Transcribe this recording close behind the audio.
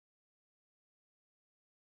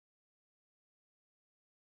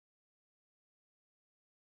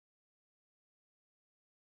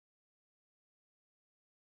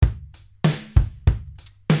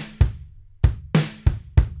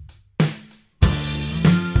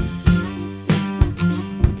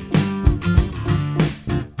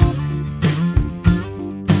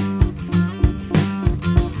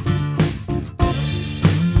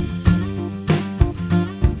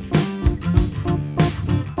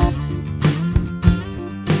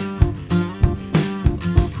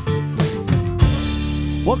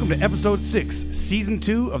Welcome to Ep.6, Season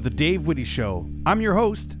 2 of The Dave Whitty Show. I'm your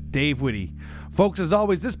host, Dave Whitty. Folks, as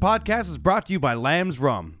always, this podcast is brought to you by Lamb's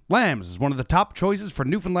Rum. Lamb's is one of the top choices for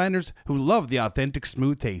Newfoundlanders who love the authentic,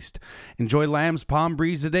 smooth taste. Enjoy Lamb's Palm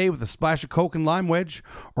Breeze today with a splash of Coke and lime wedge,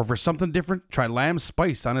 or for something different, try Lamb's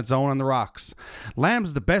Spice on its own on the rocks. Lamb's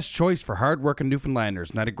is the best choice for hard-working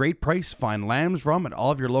Newfoundlanders, and at a great price, find Lamb's Rum at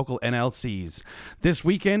all of your local NLCs. This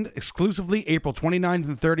weekend, exclusively April 29th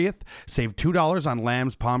and 30th, save $2 on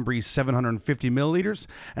Lamb's Palm Breeze 750 milliliters,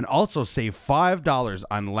 and also save $5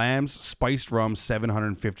 on Lamb's Spiced Rum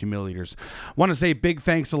 750 milliliters. Want to say big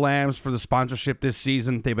thanks to Lambs for the sponsorship this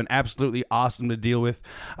season. They've been absolutely awesome to deal with.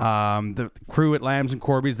 The crew at Lambs and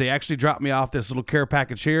Corby's, they actually dropped me off this little care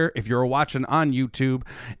package here. If you're watching on YouTube,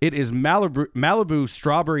 it is Malibu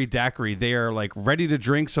Strawberry Daiquiri. They are like ready to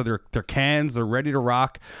drink, so they're cans. They're ready to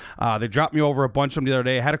rock. They dropped me over a bunch of them the other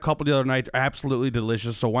day. I had a couple the other night. Absolutely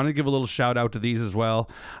delicious. So wanted to give a little shout out to these as well.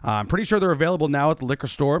 I'm pretty sure they're available now at the liquor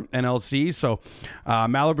store, NLC. So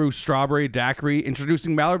Malibu Strawberry Daiquiri,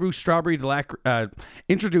 introducing Malibu Strawberry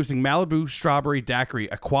Daiquiri,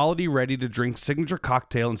 a quality, ready-to-drink signature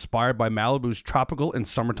cocktail inspired by Malibu's tropical and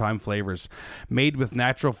summertime flavors, made with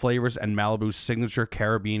natural flavors and Malibu's signature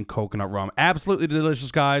Caribbean coconut rum. Absolutely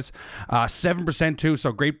delicious, guys. 7% too,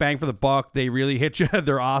 so great bang for the buck. They really hit you.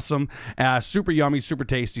 They're awesome. Super yummy, super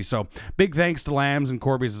tasty. So big thanks to Lambs and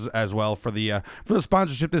Corby's as well for the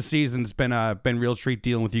sponsorship this season. It's been a real treat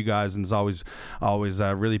dealing with you guys, and it's always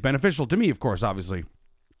really beneficial to me, of course, obviously.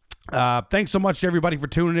 Thanks so much to everybody for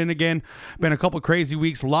tuning in again. Been a couple of crazy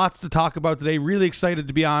weeks, lots to talk about today. Really excited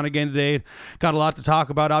to be on again today. Got a lot to talk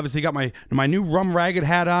about. Obviously got my new Rum Ragged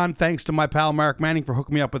hat on, thanks to my pal Mark Manning for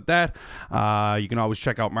hooking me up with that. You can always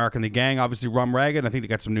check out Mark and the gang, obviously Rum Ragged. I think they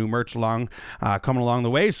got some new merch coming along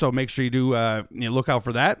the way, so make sure you do look out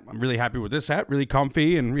for that. I'm really happy with this hat, really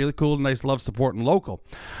comfy and really cool. Nice love supporting local.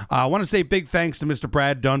 I want to say big thanks to Mr.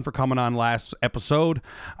 Brad Dunn for coming on last episode.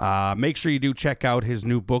 Make sure you do check out his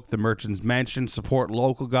new book, The Merchant's Mansion. Support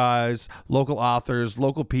local guys, local authors,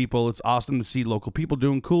 local people. It's awesome to see local people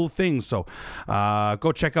doing cool things. So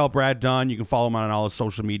go check out Brad Dunn. You can follow him on all his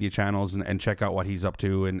social media channels and check out what he's up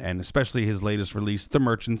to, and especially his latest release, The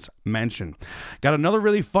Merchant's Mansion. Got another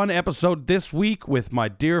really fun episode this week with my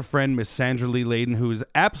dear friend, Miss Sandra-Lee Layden, who is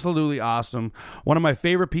absolutely awesome. One of my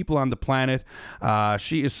favorite people on the planet.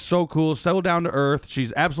 She is so cool, so down to earth.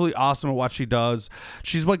 She's absolutely awesome at what she does.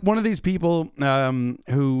 She's like one of these people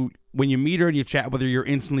who, when you meet her and you chat with her, you're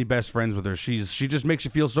instantly best friends with her. She just makes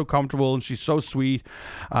you feel so comfortable, and she's so sweet.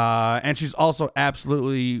 And she's also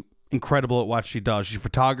absolutely incredible at what she does. She's a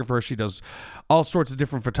photographer. She does all sorts of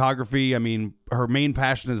different photography. I mean, her main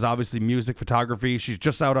passion is obviously music photography. She's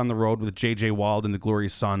just out on the road with JJ Wilde and the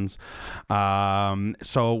Glorious Sons.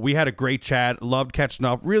 So we had a great chat. Loved catching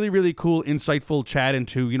up. Really, really cool, insightful chat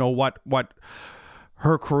into, what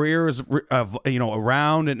her career is,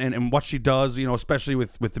 around and what she does, especially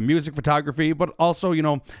with the music photography, but also,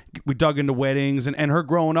 we dug into weddings and her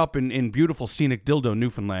growing up in beautiful scenic Dildo,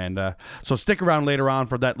 Newfoundland. So stick around later on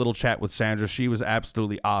for that little chat with Sandra. She was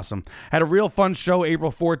absolutely awesome. Had a real fun show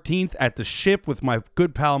April 14th at the Ship with my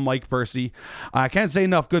good pal Mike Bursey. I can't say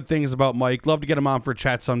enough good things about Mike. Love to get him on for a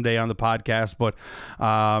chat someday on the podcast, but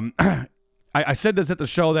I said this at the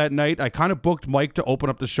show that night. I kind of booked Mike to open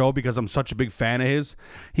up the show because I'm such a big fan of his.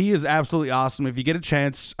 He is absolutely awesome. If you get a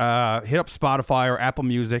chance, hit up Spotify or Apple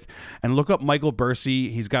Music and look up Michael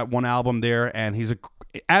Bursey. He's got one album there, and he's a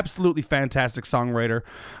absolutely fantastic songwriter.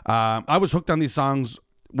 I was hooked on these songs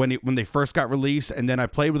when they first got released, and then I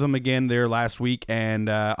played with them again there last week, and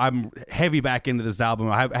I'm heavy back into this album.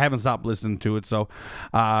 I haven't stopped listening to it, so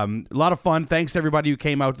a lot of fun. Thanks to everybody who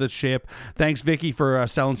came out to the Ship. Thanks, Vicky, for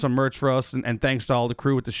selling some merch for us, and thanks to all the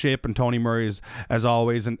crew at the Ship and Tony Murray as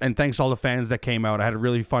always, and thanks to all the fans that came out. I had a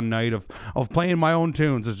really fun night of playing my own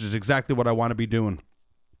tunes, which is exactly what I want to be doing.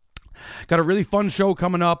 Got a really fun show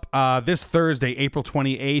coming up this Thursday, April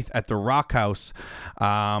 28th at the Rock House.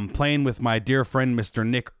 Playing with my dear friend, Mr.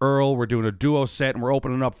 Nick Earl. We're doing a duo set, and we're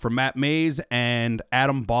opening up for Matt Mays and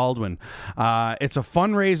Adam Baldwin. It's a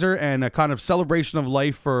fundraiser and a kind of celebration of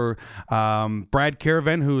life for Brad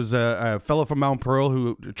Caravan, who's a fellow from Mount Pearl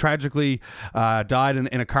who tragically died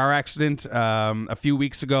in a car accident a few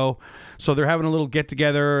weeks ago. So they're having a little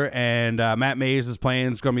get-together, and Matt Mays is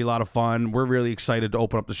playing. It's going to be a lot of fun. We're really excited to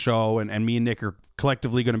open up the show, and me and Nick are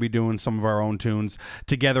collectively going to be doing some of our own tunes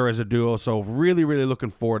together as a duo. So really, really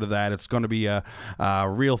looking forward to that. It's going to be a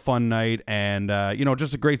real fun night, and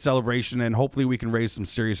just a great celebration. And hopefully we can raise some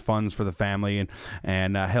serious funds for the family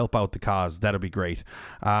and help out the cause. That'll be great.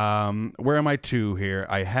 Where am I to here?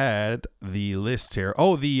 I had the list here.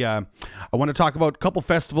 I want to talk about a couple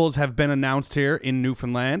festivals have been announced here in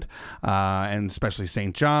Newfoundland, and especially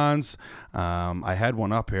St. John's. I had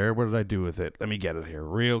one up here. What did I do with it? Let me get it here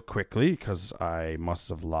real quickly because I must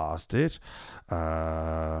have lost it.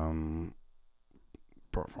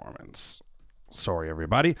 Performance. Sorry,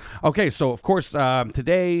 everybody. Okay, so of course,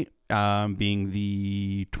 today, being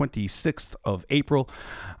the 26th of April,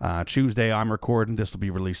 Tuesday, I'm recording. This will be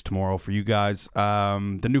released tomorrow for you guys.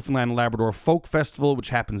 The Newfoundland Labrador Folk Festival,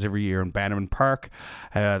 which happens every year in Bannerman Park.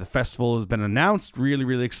 The festival has been announced. Really,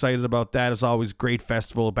 really excited about that. It's always a great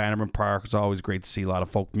festival at Bannerman Park. It's always great to see a lot of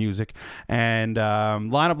folk music. And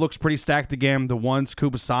lineup looks pretty stacked again. The Once,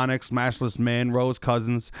 Cuba Sonics, Matchless Men, Rose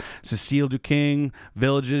Cousins, Cecile Duking,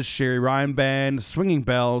 Villages, Sherry Ryan Band, Swinging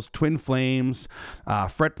Bells, Twin Flames,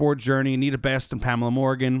 Fretboard Journey, Anita Best and Pamela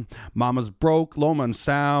Morgan, Mama's Broke, Loma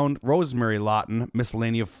Sound, Rosemary Lawton,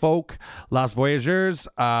 Miscellanea Folk, Las Voyageurs,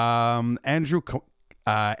 Andrew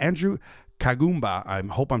Kagumba, I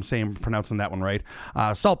hope I'm pronouncing that one right.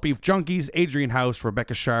 Salt Beef Junkies, Adrian House,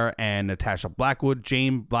 Rebecca Shar, and Natasha Blackwood,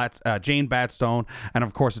 Jane Batstone, and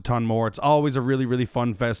of course a ton more. It's always a really, really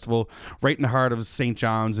fun festival right in the heart of St.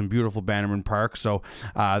 John's and beautiful Bannerman Park. So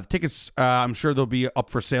the tickets, I'm sure they'll be up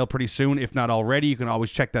for sale pretty soon, if not already. You can always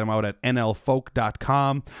check them out at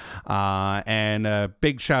nlfolk.com. And a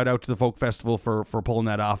big shout out to the Folk Festival for pulling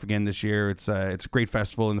that off again this year. It's a great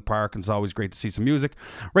festival in the park, and it's always great to see some music.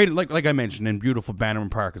 Right, like I mentioned, in beautiful Bannerman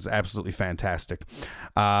Park is absolutely fantastic.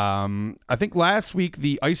 I think last week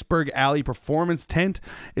the Iceberg Alley Performance Tent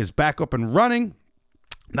is back up and running.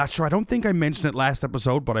 Not sure. I don't think I mentioned it last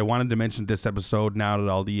episode, but I wanted to mention this episode now that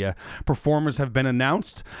all the performers have been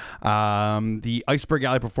announced. The Iceberg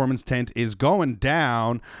Alley Performance Tent is going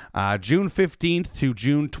down June 15th to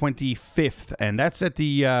June 25th, and that's at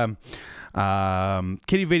the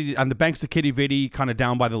Kitty Vitty, on the banks of Kitty Vitty, kind of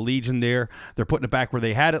down by the Legion there. They're putting it back where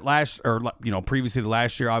they had it previously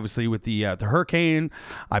last year, obviously with the hurricane.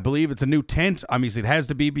 I believe it's a new tent. Obviously it has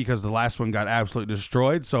to be because the last one got absolutely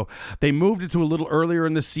destroyed. So they moved it to a little earlier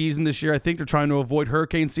in the season this year. I think they're trying to avoid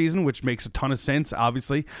hurricane season, which makes a ton of sense,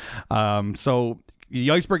 obviously. So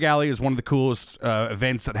the Iceberg Alley is one of the coolest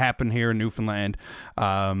events that happen here in Newfoundland.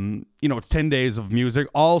 It's 10 days of music,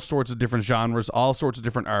 all sorts of different genres, all sorts of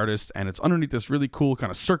different artists, and it's underneath this really cool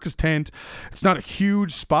kind of circus tent. It's not a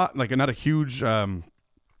huge spot, not a huge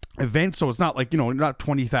event, so it's not not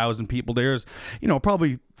 20,000 people. There's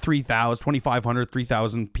probably 3,000, 2,500,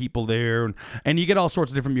 3,000 people there, and you get all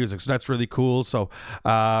sorts of different music, so that's really cool. So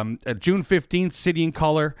June 15th, City in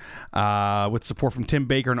Color, with support from Tim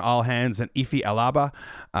Baker and All Hands and Ife Alaba.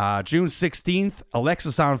 June 16th,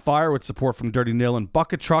 Alexis on Fire with support from Dirty Nil and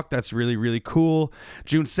Bucket Truck. That's really, really cool.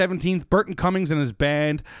 June 17th, Burton Cummings and his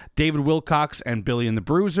band, David Wilcox and Billy and the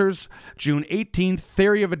Bruisers. June 18th,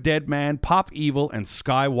 Theory of a Dead Man, Pop Evil and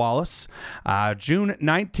Sky Wallace. June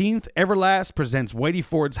 19th, Everlast presents Whitty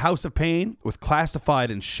Ford's House of Pain with Classified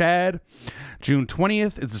and Shad. June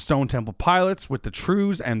 20th is the Stone Temple Pilots with The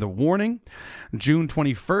Trues and The Warning. June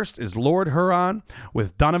 21st is Lord Huron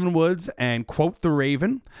with Donovan Woods and Quote the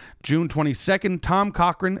Raven. June 22nd, Tom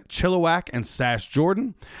Cochran, Chilliwack and Sash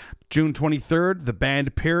Jordan. June 23rd, the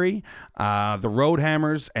band Perry, the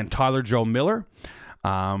Roadhammers and Tyler Joe Miller.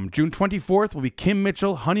 June 24th will be Kim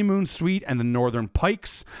Mitchell, Honeymoon Suite, and the Northern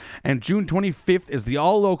Pikes. And June 25th is the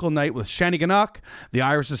all-local night with Shannigannock, the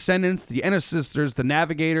Irish Descendants, the Ennis Sisters, the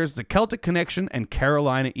Navigators, the Celtic Connection, and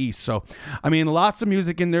Carolina East. So, lots of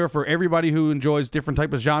music in there for everybody who enjoys different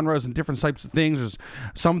types of genres and different types of things. There's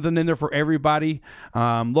something in there for everybody.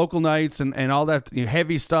 Local nights and all that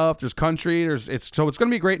heavy stuff. There's country. It's going to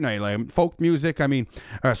be a great night. Folk music.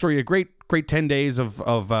 A great 10 days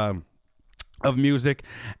of music,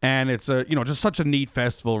 and it's just such a neat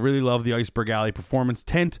festival. Really love the Iceberg Alley Performance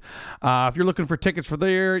Tent. If you're looking for tickets for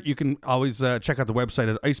there, you can always check out the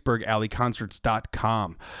website at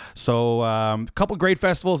icebergalleyconcerts.com. So a couple great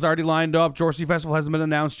festivals already lined up. Jorsey Festival hasn't been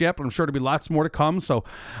announced yet, but I'm sure there'll be lots more to come. So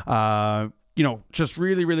just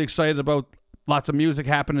really, really excited about lots of music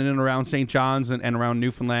happening in and around St. John's and around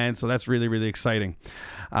Newfoundland. So that's really, really exciting.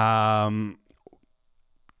 That's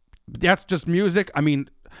just music.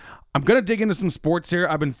 I'm going to dig into some sports here.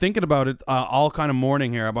 I've been thinking about it all kind of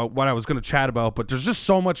morning here about what I was going to chat about, but there's just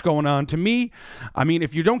so much going on. To me,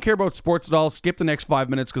 if you don't care about sports at all, skip the next 5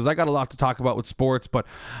 minutes because I got a lot to talk about with sports, but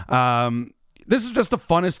this is just the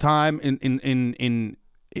funnest time in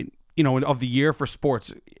of the year for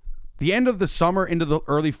sports. The end of the summer into the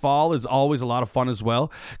early fall is always a lot of fun as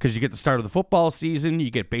well, because you get the start of the football season, you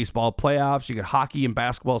get baseball playoffs, you get hockey and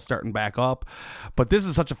basketball starting back up. But this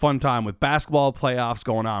is such a fun time with basketball playoffs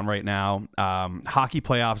going on right now, hockey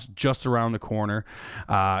playoffs just around the corner.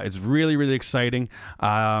 It's really, really exciting.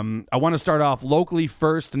 I want to start off locally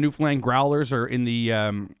first. The Newfoundland Growlers are in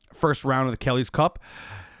the first round of the Kelly's Cup.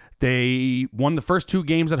 They won the first 2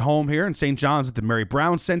 games at home here in St. John's at the Mary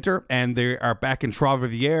Brown Center, and they are back in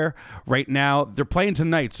Trois-Rivières right now. They're playing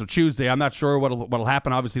tonight, so Tuesday. I'm not sure what'll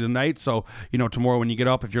happen, obviously, tonight. So, tomorrow when you get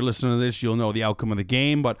up, if you're listening to this, you'll know the outcome of the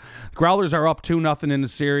game. But the Growlers are up 2-0 in the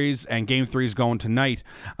series, and Game 3 is going tonight,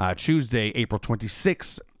 Tuesday, April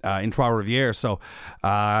 26th. In Trois-Rivières. So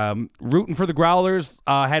rooting for the Growlers.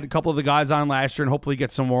 Had a couple of the guys on last year, and hopefully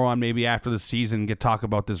get some more on maybe after the season, get talk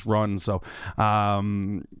about this run. So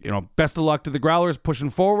best of luck to the Growlers pushing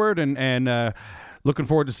forward, and looking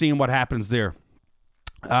forward to seeing what happens there.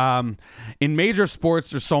 In major sports,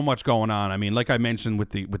 there's so much going on. I mean, like I mentioned with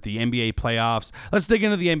the NBA playoffs, let's dig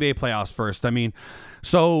into the NBA playoffs first. I mean,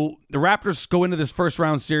 so the Raptors go into this first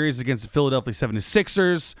round series against the Philadelphia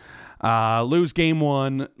 76ers. Lose game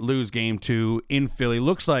 1, lose game 2 in Philly.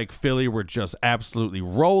 Looks like Philly were just absolutely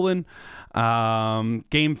rolling.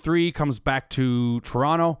 Game 3 comes back to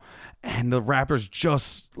Toronto, and the Raptors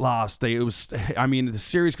just lost. The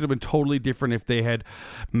series could have been totally different if they had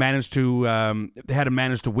managed to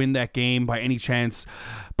win that game by any chance.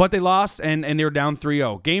 But they lost, and they were down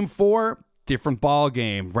 3-0. Game 4, different ball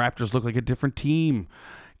game. Raptors look like a different team.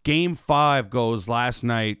 Game 5 goes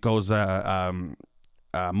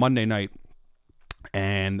Monday night,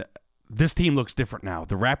 and this team looks different now.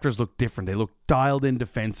 The Raptors look different. They look dialed in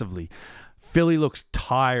defensively. Philly looks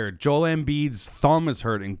tired. Joel Embiid's thumb is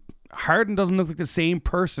hurting. Harden doesn't look like the same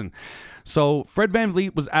person. So Fred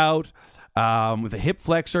VanVleet was out with a hip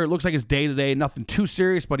flexor. It looks like his day-to-day. Nothing too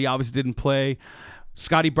serious, but he obviously didn't play.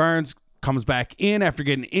 Scotty Barnes comes back in after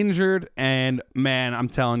getting injured, and man, I'm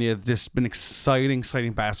telling you, this has been exciting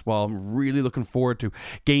basketball. I'm really looking forward to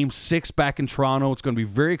Game 6 back in Toronto. It's going to be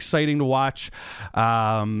very exciting to watch.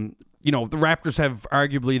 The Raptors have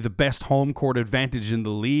arguably the best home court advantage in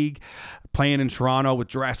the league, playing in Toronto with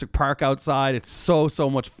Jurassic Park outside. It's so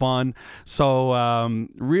much fun. So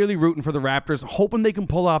really rooting for the Raptors, hoping they can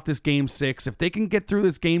pull off this Game 6. If they can get through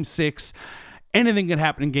this Game 6, anything can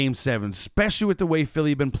happen in Game 7, especially with the way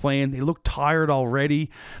Philly have been playing. They look tired already.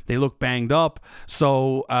 They look banged up.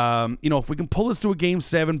 So, if we can pull this to a Game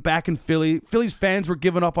 7 back in Philly, Philly's fans were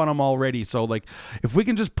giving up on them already. So, if we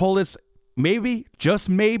can just pull this, maybe, just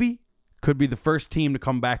maybe, could be the first team to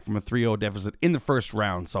come back from a 3-0 deficit in the first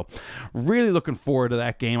round. So really looking forward to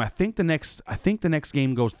that game. I think the next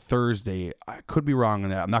game goes Thursday. I could be wrong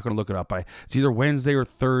on that. I'm not going to look it up. It's either Wednesday or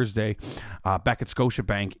Thursday back at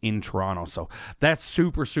Scotiabank in Toronto. So that's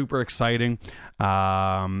super exciting,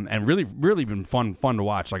 and really been fun to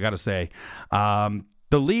watch, I got to say. The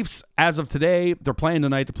Leafs, as of today, they're playing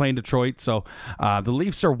tonight. They're playing Detroit. So the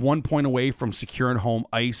Leafs are 1 point away from securing home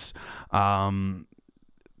ice.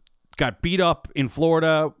 Got beat up in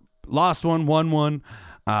Florida, lost one, won one.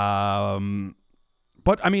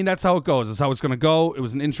 But, that's how it goes. That's how it's going to go. It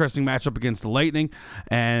was an interesting matchup against the Lightning.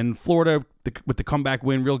 And Florida, with the comeback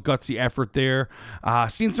win, real gutsy effort there.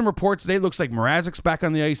 Seen some reports today. Looks like Mrazek's back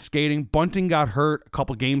on the ice skating. Bunting got hurt a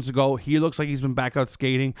couple games ago. He looks like he's been back out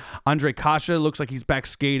skating. Andre Kasha looks like he's back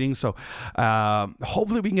skating. So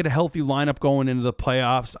hopefully we can get a healthy lineup going into the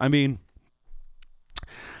playoffs.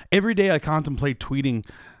 Every day I contemplate tweeting,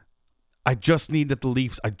 I just need the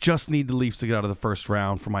Leafs to get out of the first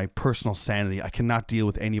round for my personal sanity. I cannot deal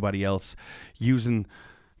with anybody else using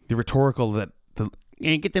the rhetorical that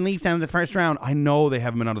get the Leafs out of the first round. I know they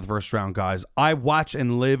haven't been out of the first round, guys. I watch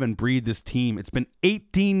and live and breathe this team. It's been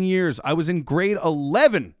 18 years. I was in grade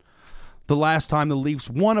 11 the last time the Leafs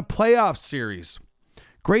won a playoff series.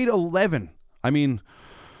 Grade 11.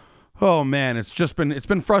 Oh man, it's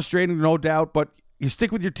been frustrating, no doubt, but you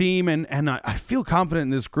stick with your team, and I feel confident in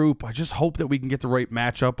this group. I just hope that we can get the right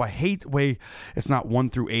matchup. I hate the way it's not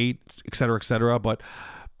 1 through 8, et cetera, but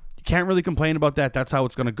you can't really complain about that. That's how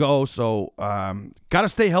it's going to go. So got to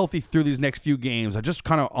stay healthy through these next few games. I just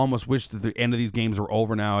kind of almost wish that the end of these games were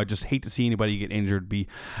over now. I just hate to see anybody get injured, be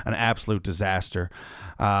an absolute disaster.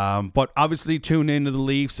 But obviously tune into the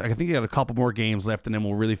Leafs. I think they got a couple more games left, and then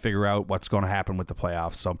we'll really figure out what's going to happen with the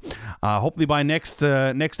playoffs. So hopefully by next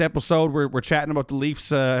episode, we're chatting about the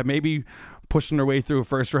Leafs, maybe pushing their way through a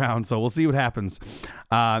first round. So we'll see what happens.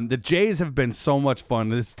 The Jays have been so much fun.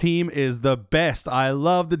 This team is the best. I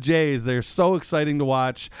love the Jays. They're so exciting to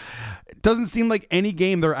watch. doesn't seem like any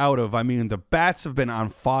game they're out of. I mean, the bats have been on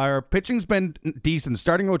fire. Pitching's been decent.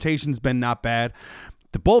 Starting rotation's been not bad.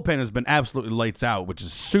 The bullpen has been absolutely lights out, which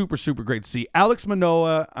is super, super great to see. Alex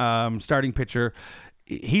Manoah, starting pitcher,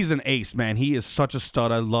 he's an ace, man. He is such a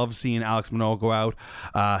stud. I love seeing Alex Manoah go out.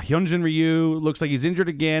 Hyunjin Ryu looks like he's injured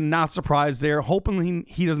again. Not surprised there. Hoping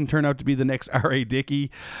he doesn't turn out to be the next R.A.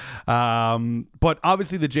 Dickey. But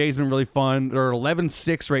obviously the Jays have been really fun. They're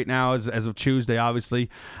 11-6 right now as of Tuesday, obviously.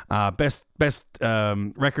 Best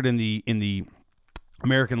record in the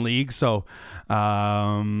American League. So,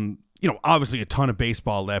 obviously a ton of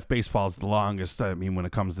baseball left. Baseball's the longest. I mean, when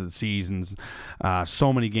it comes to the seasons,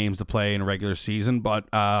 so many games to play in a regular season,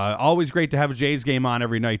 but always great to have a Jays game on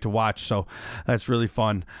every night to watch. So that's really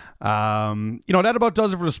fun. That about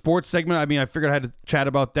does it for the sports segment. I mean, I figured I had to chat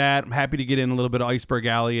about that. I'm happy to get in a little bit of Iceberg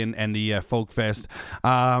Alley and the Folk Fest.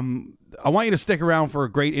 I want you to stick around for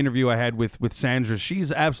a great interview I had with Sandra.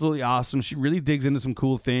 She's absolutely awesome. She really digs into some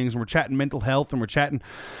cool things. And we're chatting mental health, and we're chatting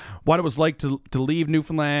what it was like to leave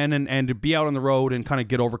Newfoundland and to be out on the road and kind of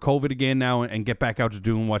get over COVID again now and get back out to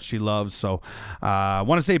doing what she loves. So I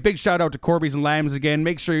want to say a big shout out to Corby's and Lambs again.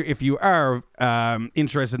 Make sure if you are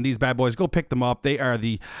interested in these bad boys, go pick them up. They are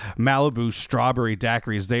the Malibu strawberry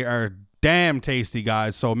daiquiris. They are damn tasty,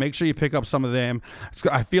 guys. So make sure you pick up some of them.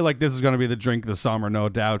 I feel like this is going to be the drink of the summer, no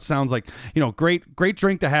doubt. Sounds like, great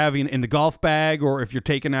drink to have in the golf bag, or if you're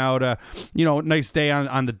taking out a, nice day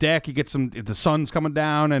on the deck, you get the sun's coming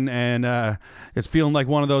down and it's feeling like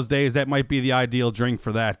one of those days. That might be the ideal drink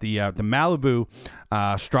for that. The Malibu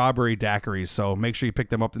strawberry daiquiris. So make sure you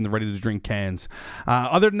pick them up in the ready to drink cans.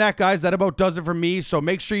 Other than that, guys, that about does it for me. So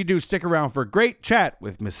make sure you do stick around for a great chat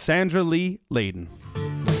with Miss Sandra-Lee Layden.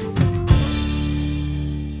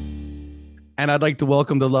 And I'd like to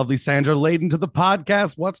welcome the lovely Sandra Layden to the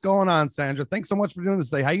podcast. What's going on, Sandra? Thanks so much for doing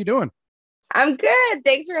this today. How you doing? I'm good.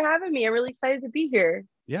 Thanks for having me. I'm really excited to be here.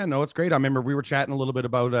 Yeah, no, it's great. I remember we were chatting a little bit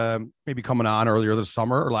about maybe coming on earlier this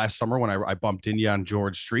summer or last summer when I bumped into you on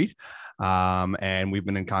George Street. And we've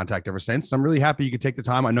been in contact ever since. I'm really happy you could take the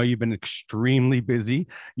time. I know you've been extremely busy.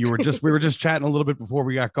 We were just chatting a little bit before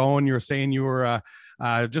we got going. You were saying you were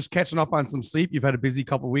just catching up on some sleep. You've had a busy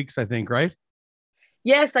couple of weeks, I think, right?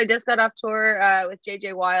 Yes, I just got off tour with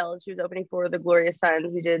JJ Wilde. She was opening for the Glorious Sons.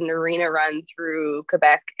 We did an arena run through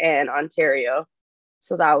Quebec and Ontario.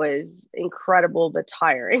 So that was incredible, but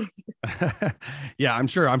tiring. Yeah, I'm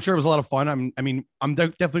sure it was a lot of fun. I'm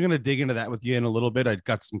definitely going to dig into that with you in a little bit. I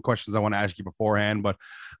got some questions I want to ask you beforehand, but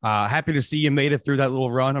happy to see you made it through that little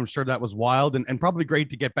run. I'm sure that was wild and probably great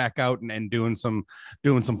to get back out and doing some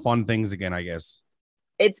fun things again, I guess.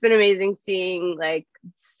 It's been amazing seeing like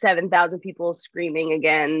 7,000 people screaming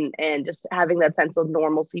again and just having that sense of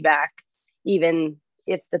normalcy back, even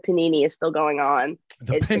if the panini is still going on.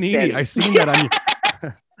 The panini, I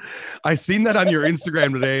seen that on your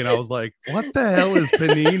Instagram today, and I was like, "What the hell is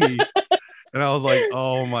panini?" And I was like,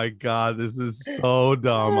 "Oh my god, this is so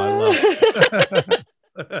dumb." I love it.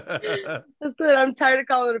 That's it. I'm tired of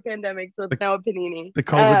calling it a pandemic, so it's now a panini. The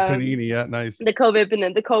COVID panini, yeah, nice. The COVID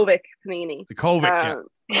panini. The COVID,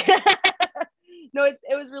 yeah. No, it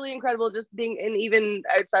was really incredible just being, and even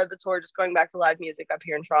outside of the tour, just going back to live music up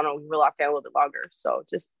here in Toronto. We were locked down a little bit longer, so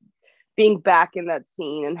just being back in that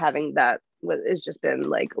scene and having that has just been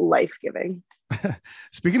like life-giving.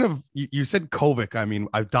 Speaking of, you said COVID. I mean,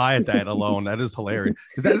 I die at that alone. That is hilarious.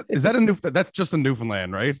 Is that that's just in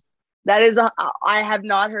Newfoundland, right? That is, I have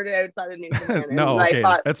not heard it outside of Newfoundland. No, okay.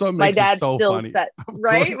 That's what makes it so funny.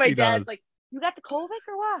 Right? My dad's like, you got the COVID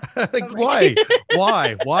or what? Like, why?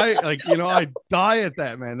 Like, I die at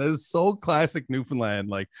that, man. That is so classic Newfoundland.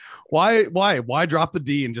 Like, why drop the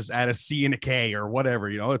D and just add a C and a K or whatever?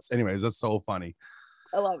 Anyways, that's so funny.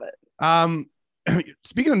 I love it.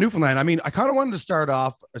 Speaking of Newfoundland, I mean, I kind of wanted to start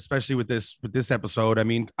off, especially with this episode. I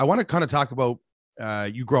mean, I want to kind of talk about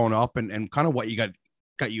you growing up and kind of what you got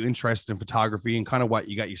you interested in photography and kind of what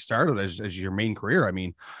you got you started as your main career. I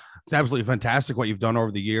mean, it's absolutely fantastic what you've done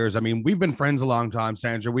over the years. I mean, we've been friends a long time,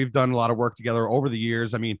 Sandra. We've done a lot of work together over the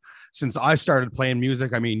years. I mean, since I started playing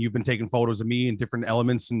music, I mean, you've been taking photos of me in different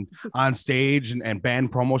elements and on stage and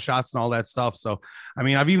band promo shots and all that stuff. So, I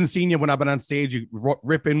mean, I've even seen you when I've been on stage, you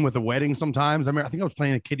rip in with a wedding sometimes. I mean, I think I was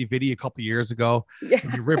playing a Kitty Viddy a couple of years ago. Yeah.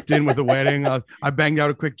 You ripped in with a wedding. I banged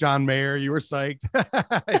out a quick John Mayer. You were psyched.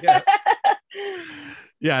 Yeah.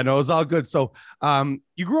 Yeah, no, it was all good. So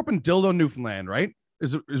you grew up in Dildo, Newfoundland, right?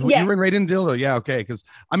 Is what yes. You were right in Dildo? Yeah, okay. Because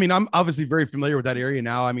I mean, I'm obviously very familiar with that area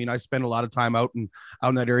now. I mean, I spend a lot of time out in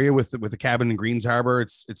that area with the cabin in Greens Harbor.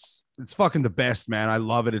 It's it's fucking the best, man. I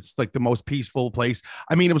love it. It's like the most peaceful place.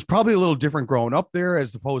 I mean, it was probably a little different growing up there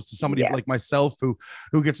as opposed to somebody like myself who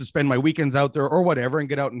gets to spend my weekends out there or whatever and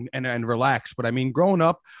get out and relax. But I mean, growing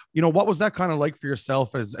up, you know, what was that kind of like for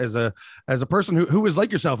yourself as a person who is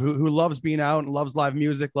like yourself, who loves being out and loves live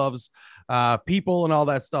music, loves people and all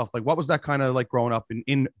that stuff? Like, what was that kind of like growing up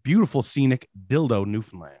in beautiful, scenic Dildo,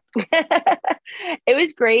 Newfoundland? It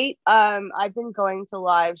was great. I've been going to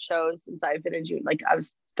live shows since I've been in June. Like I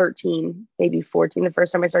was 13, maybe 14. The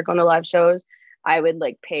first time I started going to live shows, I would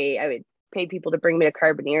pay people to bring me to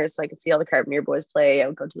Carboneer so I could see all the Carboneer boys play. I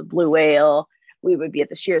would go to the Blue Whale. We would be at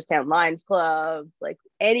the Shearstown Lions Club. Like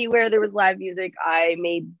anywhere there was live music, I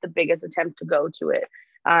made the biggest attempt to go to it.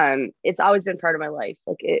 It's always been part of my life.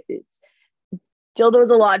 Like it's Dildo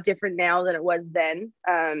is a lot different now than it was then.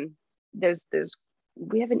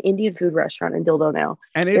 We have an Indian food restaurant in Dildo now.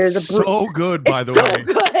 And it's so good, by the way. So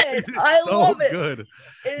good. I love it. Good.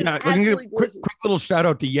 Yeah, I can give a quick little shout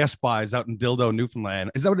out to Yes Buys out in Dildo,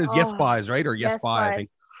 Newfoundland. Is that what it is? Yes Buys, right? Or Yes Buy, I think.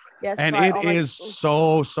 Yes, and it is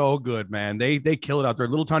so good, man. They kill it out there.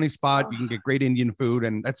 Little tiny spot. You can get great Indian food,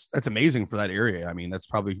 and that's amazing for that area. I mean, that's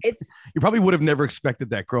probably you probably would have never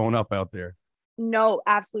expected that growing up out there. No,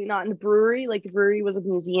 absolutely not. And the brewery was a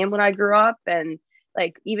museum when I grew up, and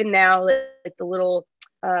like even now, like the little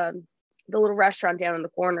restaurant down in the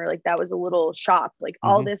corner, like that was a little shop. Like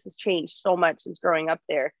all this has changed so much since growing up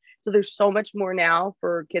there. So there's so much more now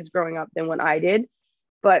for kids growing up than when I did.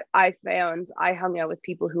 But I found I hung out with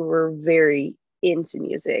people who were very into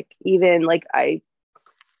music. Even like I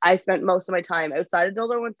spent most of my time outside of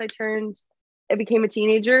Dildo once I became a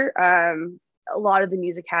teenager. A lot of the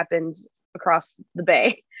music happened across the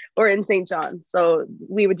bay or in St. John. So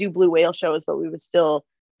we would do Blue Whale shows, but we would still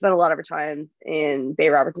spend a lot of our times in Bay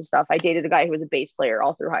Roberts and stuff. I dated a guy who was a bass player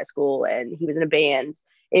all through high school, and he was in a band.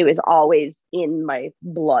 It was always in my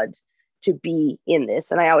blood to be in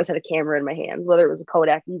this. And I always had a camera in my hands, whether it was a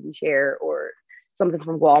Kodak Easy Share or something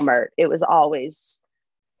from Walmart. It was always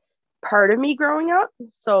part of me growing up.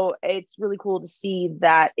 So it's really cool to see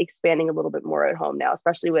that expanding a little bit more at home now,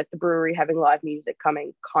 especially with the brewery having live music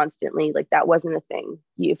coming constantly. Like that wasn't a thing.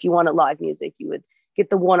 If you wanted live music, you would get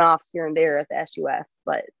the one-offs here and there at the SUF,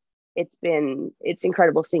 but it's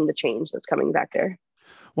incredible seeing the change that's coming back there.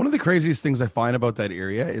 One of the craziest things I find about that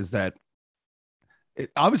area is that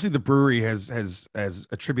obviously the brewery has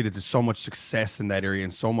attributed to so much success in that area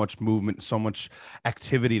and so much movement, so much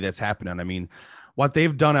activity that's happening. I mean, what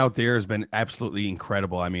they've done out there has been absolutely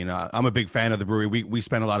incredible. I mean, I'm a big fan of the brewery. We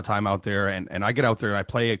spend a lot of time out there, and I get out there and I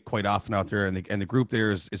play it quite often out there, and the group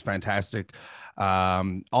there is fantastic.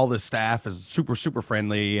 All the staff is super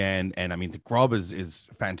friendly, and I mean the grub is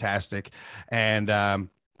fantastic, and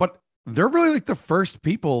but they're really like the first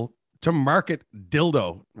people to market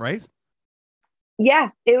Dildo, right? Yeah,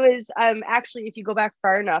 it was actually, if you go back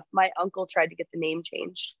far enough, my uncle tried to get the name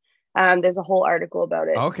changed. There's a whole article about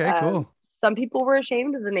it. Okay, cool. Some people were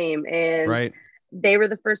ashamed of the name, and right. They were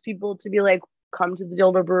the first people to be like, come to the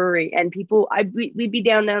Dildo Brewery. And we'd be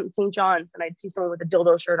down in St. John's, and I'd see someone with a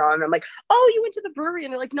Dildo shirt on, and I'm like, oh, you went to the brewery?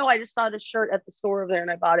 And they're like, no, I just saw this shirt at the store over there, and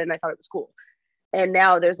I bought it, and I thought it was cool. And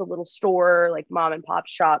now there's a little store, like mom and pop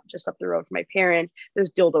shop, just up the road from my parents. There's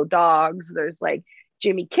Dildo Dogs. There's like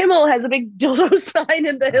Jimmy Kimmel has a big dildo sign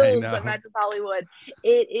in the hills that matches Hollywood.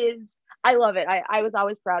 I love it. I was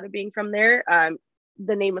always proud of being from there.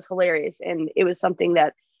 The name was hilarious, and it was something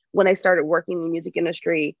that when I started working in the music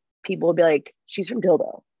industry, people would be like, she's from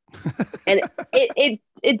Dildo. And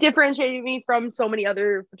it differentiated me from so many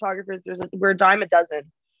other photographers. We're a dime a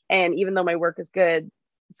dozen, and even though my work is good,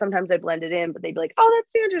 sometimes I blend it in, but they'd be like, oh,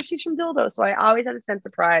 that's Sandra, she's from Dildo. So I always had a sense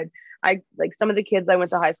of pride. I like some of the kids I went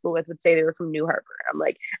to high school with would say they were from New Harbor. I'm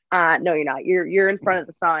like, no, you're not. You're in front of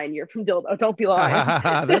the sign. You're from Dildo. Don't be lying.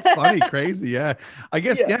 That's funny. Crazy. Yeah. I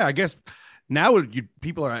guess now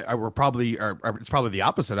people it's probably the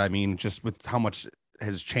opposite. I mean, just with how much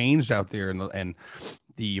has changed out there and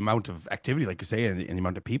the amount of activity, like you say, and the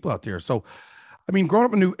amount of people out there. So, I mean,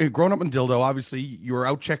 growing up in Dildo, obviously you were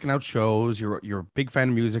out checking out shows. You're a big fan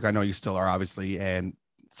of music. I know you still are, obviously. And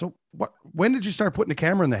so, when did you start putting a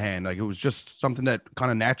camera in the hand? Like, it was just something that kind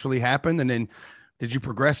of naturally happened, and then did you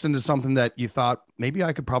progress into something that you thought maybe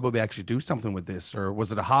I could probably actually do something with this, or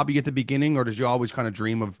was it a hobby at the beginning, or did you always kind of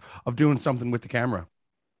dream of doing something with the camera?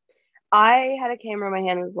 I had a camera in my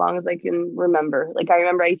hand as long as I can remember. Like, I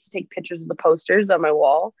remember I used to take pictures of the posters on my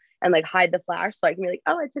wall and like hide the flash so I can be like,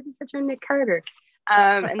 oh, I took this picture of Nick Carter.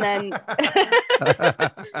 And then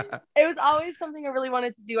it was always something I really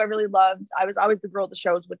wanted to do. I was always the girl at the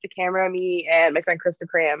shows with the camera. Me and my friend Krista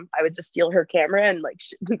Cram, I would just steal her camera and like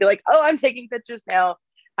be like, oh, I'm taking pictures now.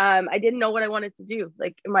 I didn't know what I wanted to do.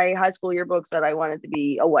 Like my high school yearbook said I wanted to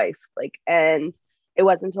be a wife. Like, and it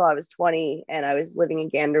wasn't until I was 20 and I was living in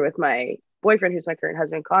Gander with my boyfriend, who's my current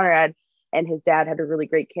husband, Conrad, and his dad had a really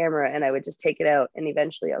great camera, and I would just take it out. And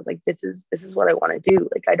eventually I was like, this is what I want to do.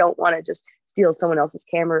 Like, I don't want to just steal someone else's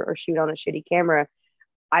camera or shoot on a shitty camera.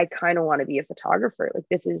 I kind of want to be a photographer. Like,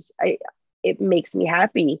 it makes me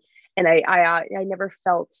happy. And I never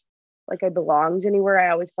felt like I belonged anywhere.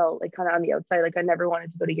 I always felt like kind of on the outside. Like I never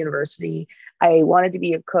wanted to go to university. I wanted to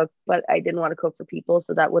be a cook, but I didn't want to cook for people.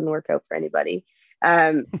 So that wouldn't work out for anybody.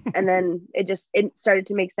 And then it started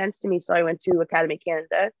to make sense to me. So I went to Academy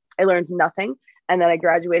Canada. I learned nothing. And then I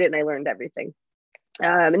graduated and I learned everything.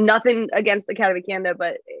 Nothing against Academy Canada,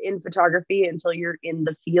 but in photography, until you're in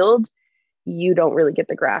the field, you don't really get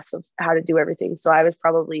the grasp of how to do everything. So I was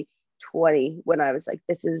probably 20 when I was like,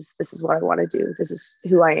 this is what I want to do. This is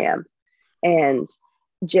who I am. And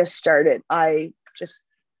just started. I just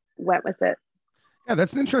went with it. Yeah,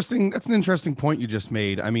 that's an interesting point you just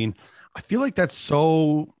made. I mean, I feel like that's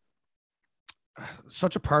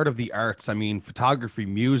such a part of the arts. I mean, photography,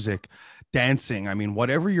 music, dancing. I mean,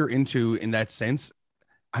 whatever you're into in that sense.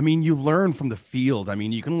 I mean, you learn from the field. I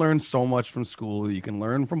mean, you can learn so much from school, you can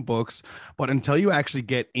learn from books, but until you actually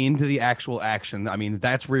get into the actual action, I mean,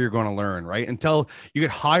 that's where you're going to learn, right? Until you get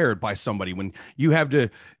hired by somebody, when you have to,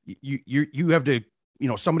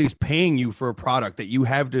 somebody's paying you for a product that you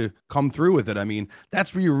have to come through with it. I mean,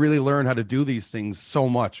 that's where you really learn how to do these things so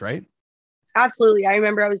much, right? Absolutely. I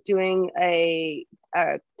remember I was doing a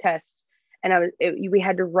test, and we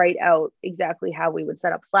had to write out exactly how we would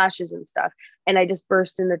set up flashes and stuff. And I just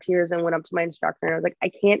burst into tears and went up to my instructor and I was like, I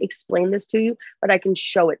can't explain this to you, but I can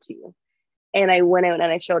show it to you. And I went out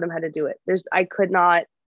and I showed him how to do it. I could not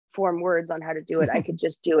form words on how to do it. I could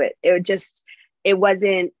just do it. It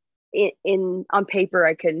wasn't on paper.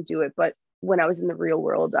 I couldn't do it. But when I was in the real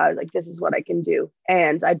world, I was like, this is what I can do.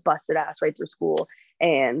 And I busted ass right through school.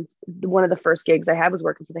 And one of the first gigs I had was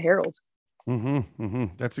working for the Herald.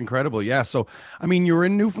 That's incredible. Yeah. So, I mean, you were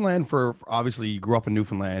in Newfoundland obviously you grew up in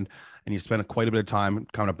Newfoundland and you spent quite a bit of time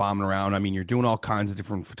kind of bombing around. I mean, you're doing all kinds of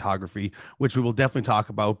different photography, which we will definitely talk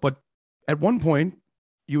about. But at one point,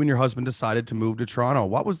 you and your husband decided to move to Toronto.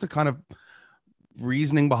 What was the kind of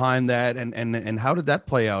reasoning behind that? And how did that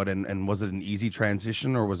play out? And was it an easy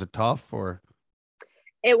transition or was it tough or?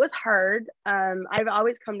 It was hard. I've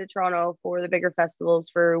always come to Toronto for the bigger festivals,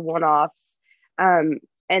 for one-offs.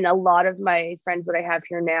 And a lot of my friends that I have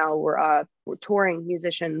here now were touring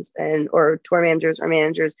musicians or tour managers or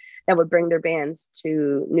managers that would bring their bands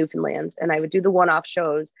to Newfoundland. And I would do the one-off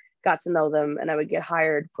shows, got to know them, and I would get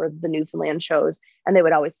hired for the Newfoundland shows. And they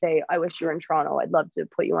would always say, I wish you were in Toronto. I'd love to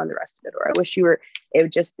put you on the rest of it. Or I wish you were,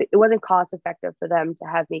 it wasn't cost effective for them to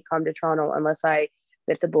have me come to Toronto unless I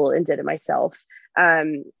bit the bullet and did it myself.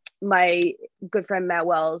 My good friend Matt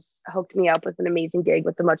Wells hooked me up with an amazing gig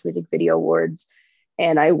with the Much Music Video Awards.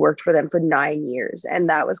 And I worked for them for 9 years. And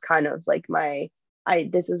that was kind of like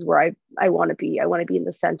this is where I want to be. I want to be in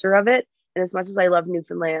the center of it. And as much as I love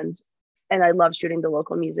Newfoundland and I love shooting the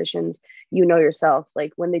local musicians, you know yourself,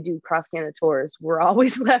 like when they do cross Canada tours, we're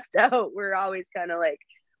always left out. We're always kind of like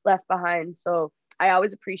left behind. So I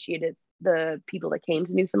always appreciated the people that came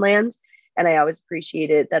to Newfoundland. And I always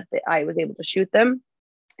appreciated that I was able to shoot them.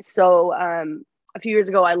 So, a few years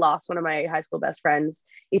ago, I lost one of my high school best friends.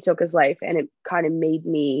 He took his life, and it kind of made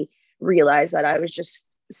me realize that I was just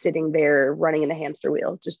sitting there running in a hamster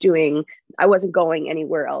wheel, I wasn't going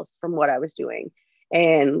anywhere else from what I was doing.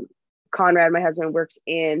 And Conrad, my husband, works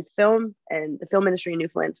in film, and the film industry in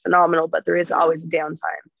Newfoundland is phenomenal, but there is always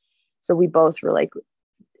downtime. So we both were like,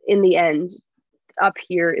 in the end, up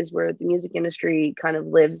here is where the music industry kind of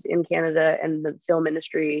lives in Canada, and the film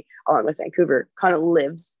industry, along with Vancouver, kind of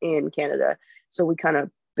lives in Canada. So we kind of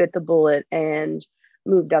bit the bullet and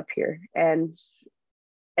moved up here. And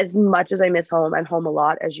as much as I miss home, I'm home a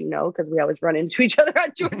lot, as you know, because we always run into each other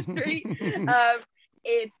on George Street.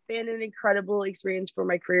 It's been an incredible experience for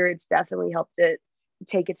my career. It's definitely helped it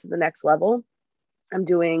take it to the next level. I'm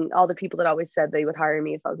doing all the people that always said they would hire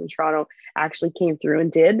me if I was in Toronto actually came through and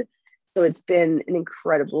did. So it's been an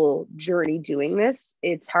incredible journey doing this.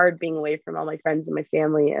 It's hard being away from all my friends and my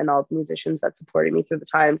family and all the musicians that supported me through the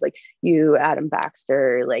times, like you, Adam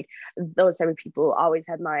Baxter, like those type of people always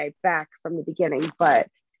had my back from the beginning. But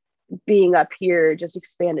being up here just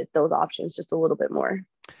expanded those options just a little bit more.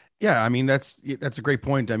 Yeah, I mean, that's a great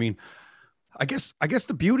point. I mean, I guess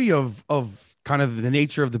the beauty of kind of the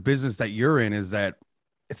nature of the business that you're in is that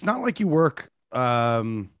it's not like you work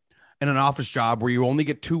in an office job where you only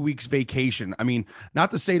get 2 weeks vacation. I mean, not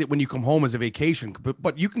to say that when you come home as a vacation,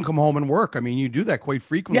 but you can come home and work. I mean, you do that quite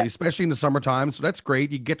frequently, Yeah. especially in the summertime. So that's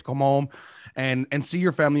great. You get to come home and see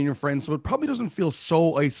your family and your friends. So it probably doesn't feel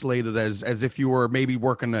so isolated as if you were maybe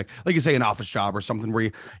working like you say, an office job or something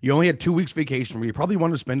where you only had 2 weeks vacation, where you probably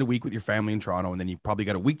wanted to spend a week with your family in Toronto, and then you probably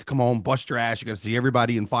got a week to come home, bust your ass. You got to see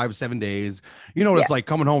everybody in 5 7 days. You know what Yeah. it's like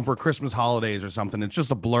coming home for Christmas holidays or something. It's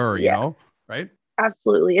just a blur, you Yeah. know, right?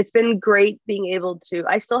 Absolutely. It's been great being able to,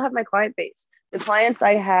 I still have my client base. The clients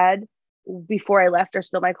I had before I left are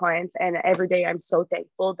still my clients. And every day I'm so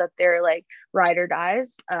thankful that they're like ride or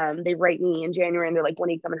dies. They write me in January and they're like, when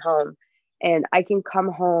are you coming home? And I can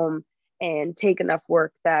come home and take enough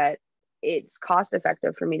work that it's cost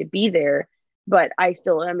effective for me to be there. But I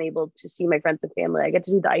still am able to see my friends and family. I get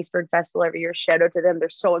to do the Iceberg Festival every year. Shout out to them. They're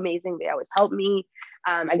so amazing. They always help me.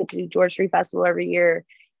 I get to do George Street Festival every year.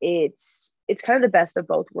 It's kind of the best of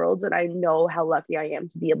both worlds, and I know how lucky I am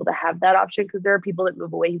to be able to have that option, because there are people that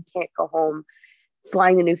move away who can't go home.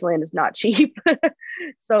 Flying to Newfoundland is not cheap.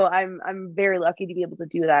 So I'm very lucky to be able to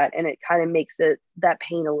do that, and it kind of makes it that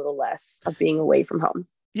pain a little less of being away from home.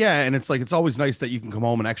 Yeah, and it's like it's always nice that you can come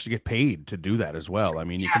home and actually get paid to do that as well. I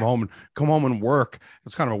mean, you Yeah. come home and work.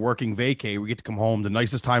 It's kind of a working vacay. We get to come home the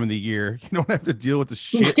nicest time of the year. You don't have to deal with the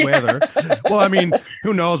shit weather. Well, I mean,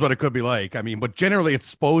 who knows what it could be like? I mean, but generally it's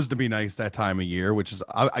supposed to be nice that time of year, which is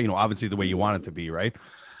obviously the way you want it to be, right?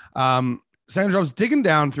 Sandra, I was digging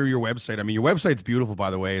down through your website. I mean, your website's beautiful,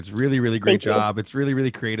 by the way. It's really, really great Thank you. job. It's really,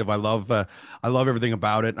 really creative. I love everything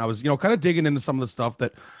about it. And I was, kind of digging into some of the stuff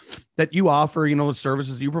that you offer, the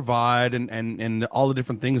services you provide, and all the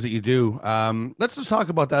different things that you do. Let's just talk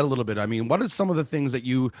about that a little bit. I mean, what are some of the things that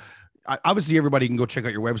obviously everybody can go check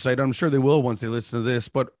out your website. I'm sure they will once they listen to this,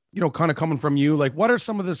 but kind of coming from you, like, what are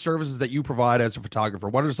some of the services that you provide as a photographer?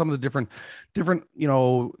 What are some of the different,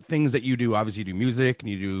 things that you do? Obviously you do music,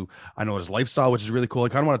 and I know there's lifestyle, which is really cool. I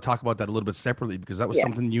kind of want to talk about that a little bit separately, because that was Yeah.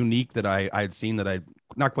 something unique that I had seen that I'd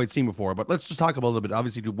not quite seen before, but let's just talk about a little bit.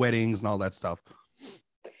 Obviously you do weddings and all that stuff.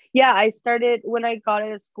 Yeah, I started when I got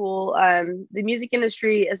out of school. The music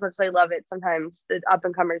industry, as much as I love it, sometimes the up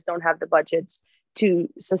and comers don't have the budgets to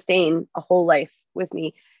sustain a whole life with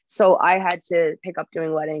me. So I had to pick up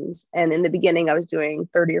doing weddings. And in the beginning, I was doing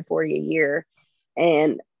 30 or 40 a year.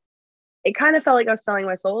 And it kind of felt like I was selling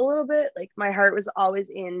my soul a little bit. Like, my heart was always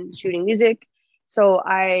in shooting music. So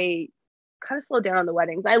I kind of slowed down on the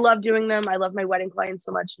weddings. I love doing them. I love my wedding clients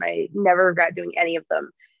so much, and I never regret doing any of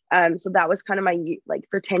them. So that was kind of like,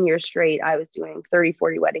 for 10 years straight, I was doing 30,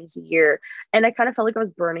 40 weddings a year. And I kind of felt like I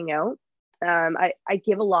was burning out. I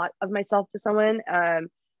give a lot of myself to someone.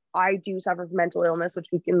 I do suffer from mental illness, which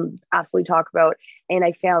we can absolutely talk about. And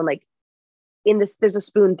I found, like, there's a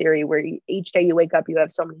spoon theory where each day you wake up, you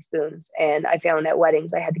have so many spoons. And I found at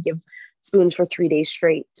weddings, I had to give spoons for 3 days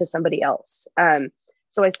straight to somebody else.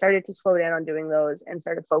 So I started to slow down on doing those and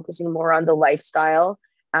started focusing more on the lifestyle,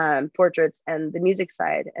 portraits, and the music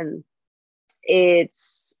side. And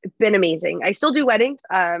it's been amazing. I still do weddings.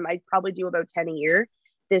 I probably do about 10 a year.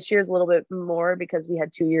 This year's a little bit more because we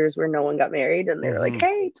had 2 years where no one got married, and they were like,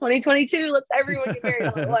 hey, 2022, let's everyone get married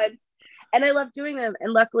all at once. And I love doing them.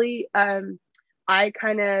 And luckily, I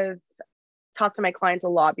kind of talk to my clients a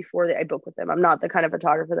lot before I book with them. I'm not the kind of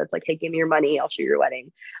photographer that's like, hey, give me your money, I'll shoot your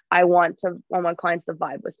wedding. I want clients to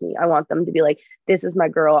vibe with me. I want them to be like, this is my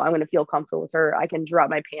girl. I'm going to feel comfortable with her. I can drop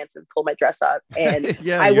my pants and pull my dress up, and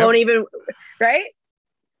won't even, right?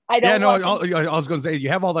 I don't. I was going to say, you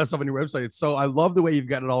have all that stuff on your website. So I love the way you've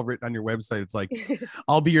got it all written on your website. It's like,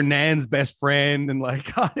 I'll be your nan's best friend, and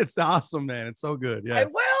like, it's awesome, man. It's so good. Yeah. I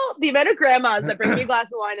will. The amount of grandmas that bring me a glass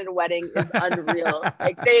of wine at a wedding is unreal.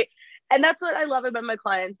 And that's what I love about my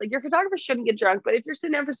clients. Like, your photographer shouldn't get drunk, but if you're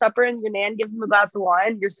sitting down for supper and your nan gives them a glass of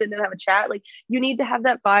wine, you're sitting and have a chat. Like, you need to have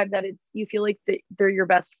that vibe that you feel like they're your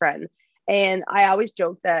best friend. And I always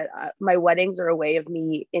joke that my weddings are a way of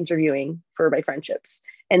me interviewing for my friendships.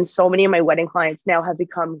 And so many of my wedding clients now have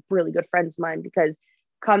become really good friends of mine, because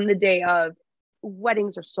come the day of,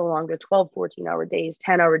 weddings are so long. They're 12, 14-hour days,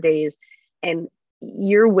 10-hour days. And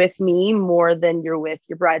you're with me more than you're with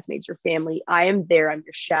your bridesmaids, your family. I am there. I'm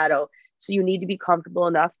your shadow. So you need to be comfortable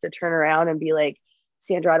enough to turn around and be like,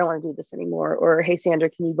 Sandra, I don't want to do this anymore. Or, hey,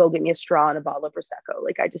 Sandra, can you go get me a straw and a bottle of Prosecco?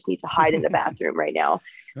 Like, I just need to hide in the bathroom right now.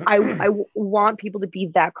 I want people to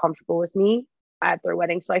be that comfortable with me at their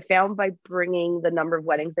wedding. So I found, by bringing the number of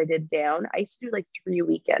weddings I did down, I used to do like 3 a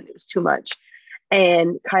weekend. It was too much.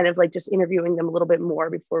 And kind of like just interviewing them a little bit more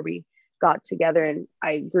before we got together and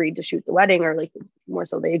I agreed to shoot the wedding, or like more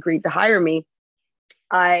so they agreed to hire me.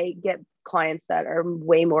 I get clients that are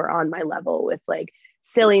way more on my level with like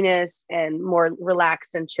silliness and more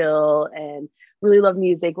relaxed and chill, and really love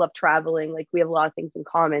music, love traveling. Like we have a lot of things in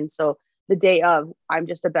common. So the day of, I'm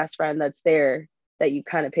just a best friend that's there, that you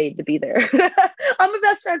kind of paid to be there. I'm a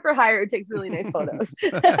best friend for hire. It takes really nice photos.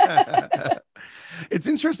 It's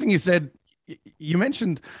interesting. You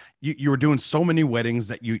mentioned you were doing so many weddings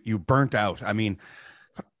that you burnt out. I mean,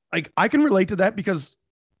 like I can relate to that because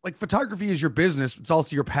like photography is your business. It's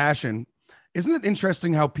also your passion. Isn't it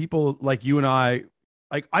interesting how people like you and I,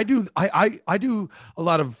 like I do a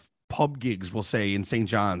lot of pub gigs, we'll say in St.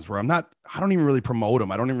 John's, where I don't even really promote them.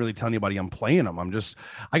 I don't even really tell anybody I'm playing them.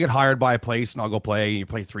 I get hired by a place and I'll go play, and you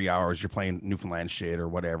play 3 hours, you're playing Newfoundland shit or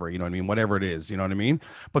whatever, you know what I mean? Whatever it is, you know what I mean?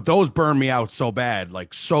 But those burn me out so bad,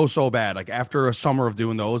 like so bad. Like after a summer of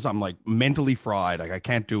doing those, I'm like mentally fried. Like I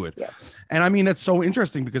can't do it. Yeah. And I mean, it's so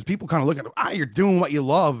interesting because people kind of look at, you're doing what you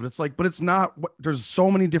love. It's like, but it's not, there's so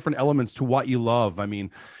many different elements to what you love. I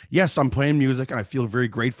mean, yes, I'm playing music and I feel very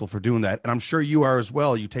grateful for doing that. And I'm sure you are as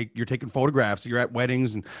well. You're taking photographs, you're at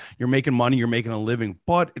weddings and you're making money, you're making a living,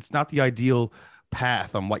 but it's not the ideal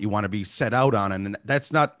path on what you want to be set out on. And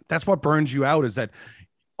that's what burns you out, is that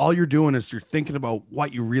all you're doing is you're thinking about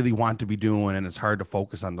what you really want to be doing. And it's hard to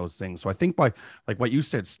focus on those things. So I think by like what you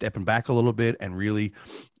said, stepping back a little bit and really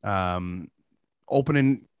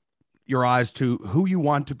opening your eyes to who you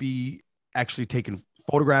want to be actually taking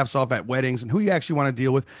photographs of at weddings and who you actually want to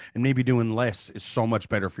deal with, and maybe doing less, is so much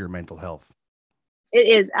better for your mental health. It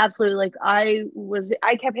is absolutely. Like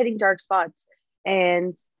I kept hitting dark spots,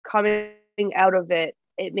 and coming out of it,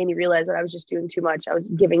 it made me realize that I was just doing too much. I was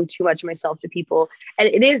giving too much of myself to people. And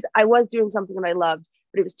I was doing something that I loved,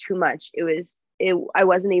 but it was too much. I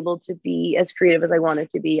wasn't able to be as creative as I wanted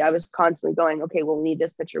to be. I was constantly going, okay, well, we need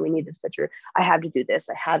this picture. We need this picture. I have to do this.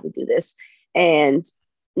 I have to do this. And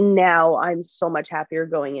now I'm so much happier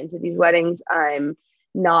going into these weddings. I'm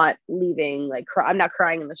not leaving, like, I'm not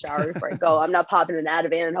crying in the shower before I go. I'm not popping an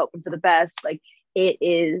Ativan and hoping for the best. Like it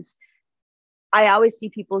is, I always see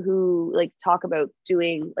people who like talk about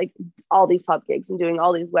doing like all these pub gigs and doing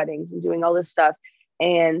all these weddings and doing all this stuff.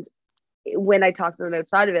 And when I talk to them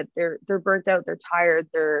outside of it, they're burnt out, they're tired,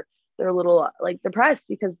 they're a little like depressed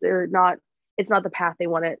because it's not the path they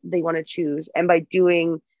want to choose. And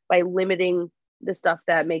by limiting the stuff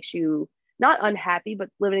that makes you not unhappy, but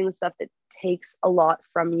limiting the stuff that takes a lot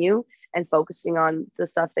from you and focusing on the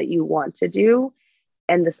stuff that you want to do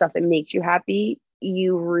and the stuff that makes you happy,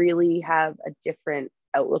 you really have a different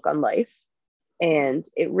outlook on life. And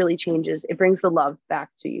it really changes. It brings the love back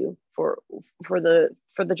to you for the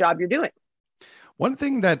job you're doing. One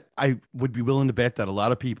thing that I would be willing to bet that a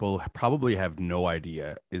lot of people probably have no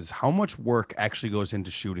idea is how much work actually goes into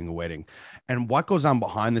shooting a wedding and what goes on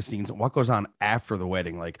behind the scenes and what goes on after the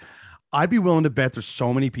wedding. Like, I'd be willing to bet there's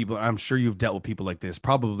so many people, and I'm sure you've dealt with people like this.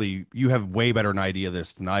 Probably you have way better an idea of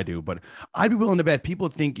this than I do, but I'd be willing to bet people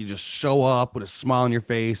think you just show up with a smile on your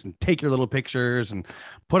face and take your little pictures and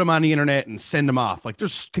put them on the internet and send them off. Like,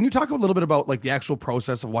 can you talk a little bit about like the actual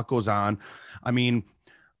process of what goes on? I mean,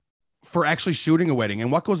 for actually shooting a wedding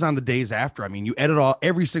and what goes on the days after. I mean, you edit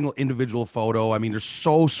every single individual photo. I mean, there's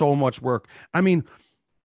so much work. I mean,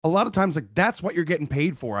 a lot of times, like, that's what you're getting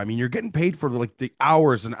paid for. I mean, you're getting paid for like the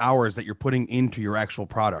hours and hours that you're putting into your actual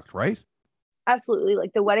product, right? Absolutely.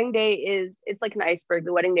 Like the wedding day it's like an iceberg.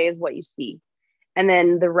 The wedding day is what you see. And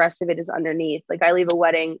then the rest of it is underneath. Like I leave a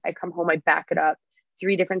wedding, I come home, I back it up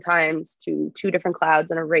 3 different times to 2 different clouds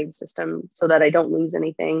and a RAID system so that I don't lose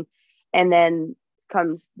anything. And then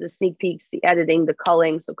comes the sneak peeks, the editing, the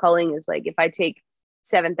culling. So culling is like, if I take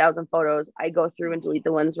 7,000 photos, I go through and delete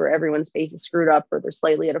the ones where everyone's face is screwed up or they're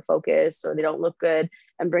slightly out of focus or they don't look good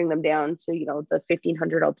and bring them down to, the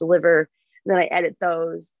 1,500 I'll deliver. And then I edit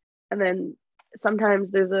those. And then sometimes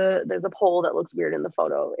there's a pole that looks weird in the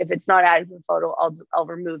photo. If it's not added to the photo, I'll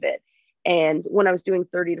remove it. And when I was doing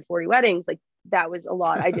 30 to 40 weddings, like that was a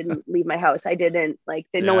lot. I didn't leave my house. I didn't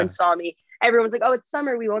no one saw me. Everyone's like, oh, it's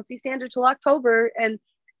summer. We won't see Sandra till October. And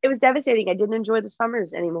it was devastating. I didn't enjoy the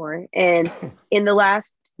summers anymore. And in the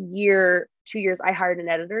last 2 years, I hired an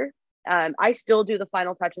editor. I still do the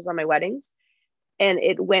final touches on my weddings. And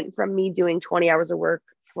it went from me doing 20 hours of work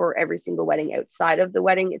for every single wedding outside of the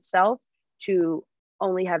wedding itself to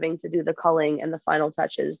only having to do the culling and the final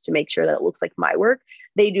touches to make sure that it looks like my work.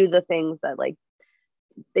 They do the things that like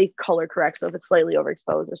they color correct. So if it's slightly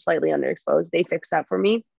overexposed or slightly underexposed, they fix that for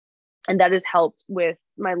me. And that has helped with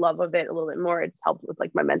my love of it a little bit more. It's helped with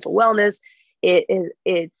like my mental wellness.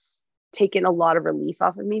 It's taken a lot of relief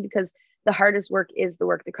off of me because the hardest work is the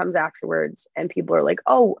work that comes afterwards. And people are like,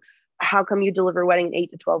 oh, how come you deliver a wedding in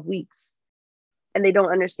 8 to 12 weeks? And they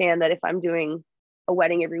don't understand that if I'm doing a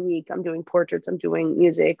wedding every week. I'm doing portraits. I'm doing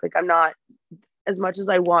music. Like I'm not, as much as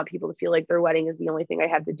I want people to feel like their wedding is the only thing I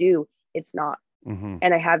have to do, it's not. Mm-hmm.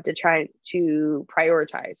 And I have to try to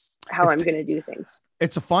prioritize how I'm going to do things.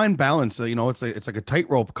 It's a fine balance. You know, it's like a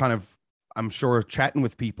tightrope kind of, I'm sure, chatting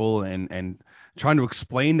with people and trying to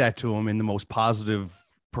explain that to them in the most positive,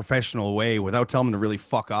 professional way without telling them to really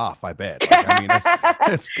fuck off. I bet. Like, I mean,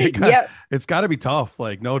 it's got to be tough,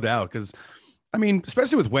 like no doubt. Because I mean,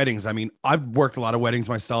 especially with weddings. I mean, I've worked a lot of weddings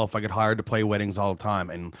myself. I get hired to play weddings all the time,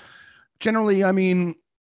 and generally, I mean,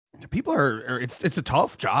 people it's a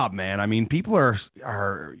tough job, man. I mean, people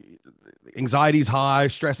are anxiety's high,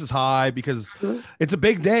 stress is high because it's a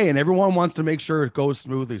big day and everyone wants to make sure it goes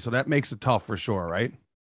smoothly. So that makes it tough for sure, right?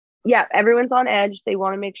 Yeah, everyone's on edge. They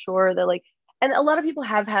want to make sure that like, and a lot of people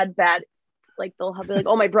have had bad, like they'll be like,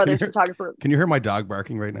 oh, my brother's photographer. Can you hear my dog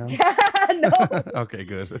barking right now? No. Okay,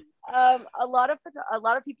 good. A lot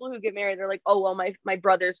of people who get married are like, oh, well, my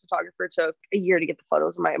brother's photographer took a year to get the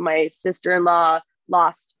photos. My sister-in-law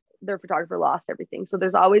their photographer lost everything. So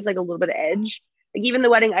there's always like a little bit of edge. Like even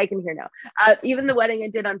the wedding, I can hear now. Even the wedding I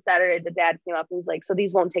did on Saturday, the dad came up and was like, so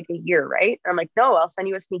these won't take a year, right? And I'm like, no, I'll send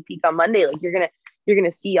you a sneak peek on Monday. Like you're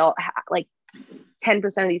gonna see all like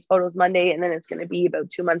 10% of these photos Monday, and then it's gonna be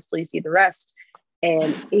about 2 months till you see the rest.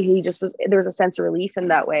 And there was a sense of relief in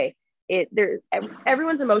that way.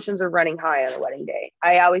 Everyone's emotions are running high on a wedding day.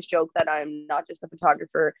 I always joke that I'm not just a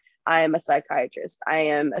photographer. I am a psychiatrist. I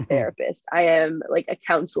am a therapist. I am like a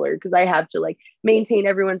counselor because I have to like maintain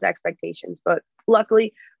everyone's expectations. But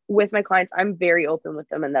luckily with my clients, I'm very open with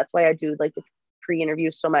them. And that's why I do like the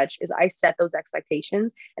pre-interview so much is I set those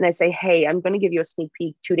expectations and I say, hey, I'm going to give you a sneak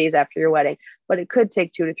peek 2 days after your wedding, but it could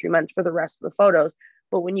take 2 to 3 months for the rest of the photos.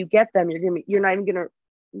 But when you get them, you're not even going to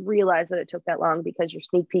realize that it took that long because your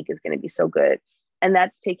sneak peek is going to be so good. And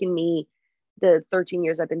that's taken me the 14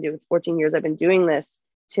 years I've been doing this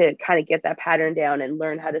to kind of get that pattern down and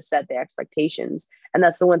learn how to set the expectations. And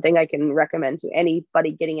that's the one thing I can recommend to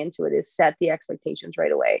anybody getting into it is set the expectations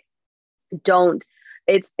right away. Tell them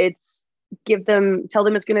it's going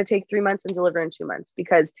to take 3 months and deliver in 2 months.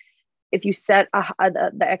 Because if you set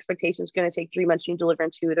the expectation is going to take 3 months and you deliver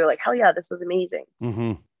in 2, they're like, hell yeah, this was amazing.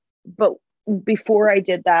 Mm-hmm. But before I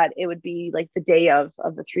did that, it would be like the day of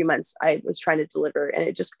the 3 months I was trying to deliver. And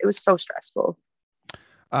it was so stressful.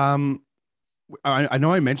 I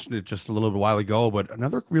know I mentioned it just a little while ago, but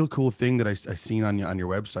another real cool thing that I seen on your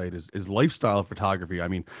website is lifestyle photography. I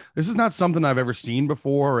mean, this is not something I've ever seen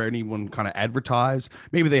before or anyone kind of advertise.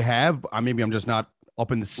 Maybe they have. Maybe I'm just not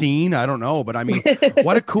up in the scene. I don't know, but I mean,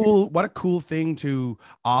 what a cool thing to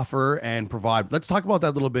offer and provide. Let's talk about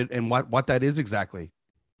that a little bit and what that is exactly.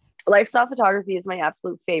 Lifestyle photography is my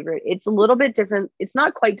absolute favorite. It's a little bit different. It's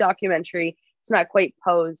not quite documentary. It's not quite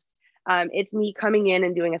posed. It's me coming in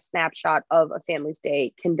and doing a snapshot of a family's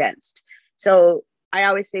day condensed. So I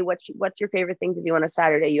always say, what's your favorite thing to do on a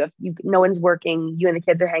Saturday? No one's working. You and the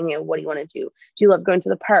kids are hanging out. What do you want to do? Do you love going to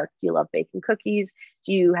the park? Do you love baking cookies?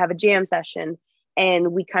 Do you have a jam session?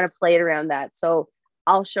 And we kind of play it around that. So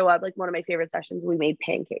I'll show up, like one of my favorite sessions, we made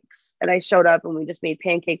pancakes, and I showed up and we just made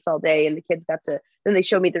pancakes all day, and the kids then they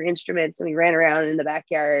showed me their instruments and we ran around in the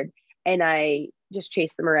backyard and I just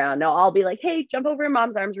chased them around. Now I'll be like, hey, jump over in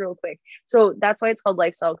mom's arms real quick. So that's why it's called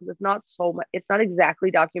lifestyle, because it's not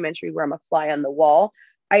exactly documentary where I'm a fly on the wall.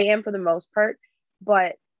 I am for the most part,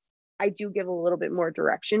 but I do give a little bit more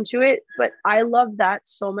direction to it. But I love that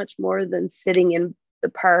so much more than sitting in the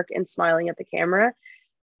park and smiling at the camera,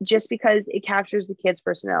 just because it captures the kids'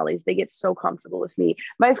 personalities. They get so comfortable with me.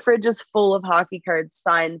 My fridge is full of hockey cards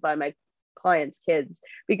signed by my clients' kids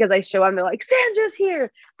because I show them, they're like, Sandra's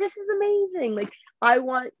here. This is amazing. Like, I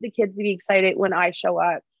want the kids to be excited when I show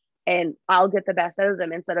up, and I'll get the best out of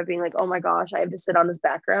them instead of being like, oh my gosh, I have to sit on this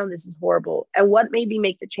background. This is horrible. And what made me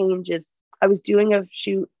make the change is I was doing a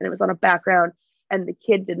shoot and it was on a background, and the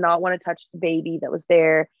kid did not want to touch the baby that was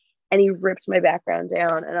there. And he ripped my background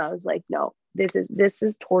down. And I was like, no, this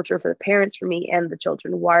is torture for the parents, for me and the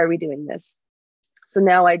children. Why are we doing this? So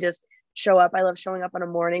now I just show up. I love showing up on a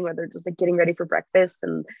morning where they're just like getting ready for breakfast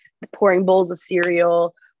and pouring bowls of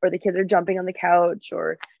cereal, or the kids are jumping on the couch,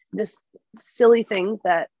 or just silly things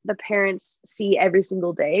that the parents see every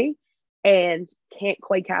single day and can't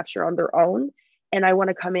quite capture on their own. And I want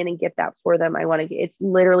to come in and get that for them. It's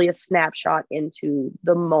literally a snapshot into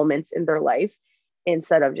the moments in their life,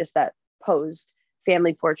 instead of just that posed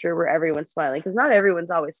family portrait where everyone's smiling, because not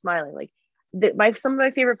everyone's always smiling. Like some of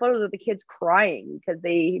my favorite photos are the kids crying because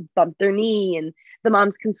they bumped their knee and the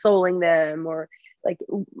mom's consoling them, or like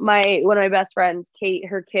one of my best friends, Kate,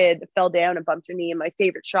 her kid fell down and bumped her knee, and my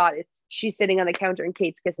favorite shot is she's sitting on the counter and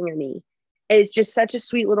Kate's kissing her knee. it's just such a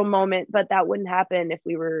sweet little moment, but that wouldn't happen if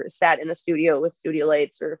we were sat in a studio with studio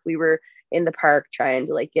lights, or if we were in the park trying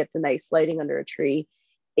to like get the nice lighting under a tree.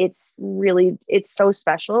 It's so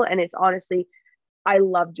special. And it's honestly, I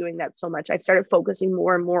love doing that so much. I've started focusing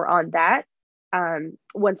more and more on that.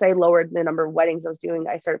 Once I lowered the number of weddings I was doing,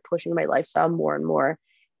 I started pushing my lifestyle more and more.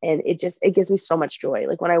 And it gives me so much joy.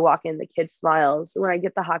 Like when I walk in, the kids smiles, when I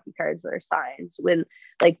get the hockey cards that are signed, when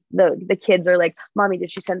like the kids are like, mommy, did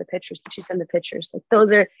she send the pictures? Did she send the pictures?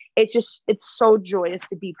 Like it's so joyous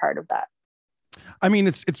to be part of that. I mean,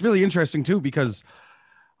 it's really interesting too, because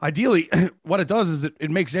ideally what it does is it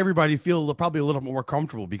makes everybody feel probably a little more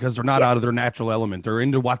comfortable, because they're not out of their natural element. They're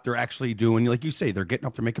into what they're actually doing. Like you say, they're getting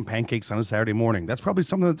up, they're making pancakes on a Saturday morning. That's probably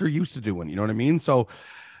something that they're used to doing. You know what I mean? So,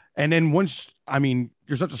 and then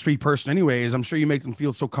you're such a sweet person anyways. I'm sure you make them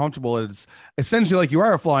feel so comfortable. It's essentially like you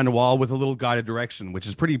are a fly on the wall with a little guided direction, which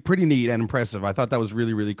is pretty neat and impressive. I thought that was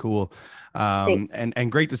really, really cool.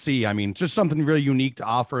 And great to see. I mean, just something really unique to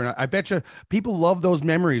offer. And I bet you people love those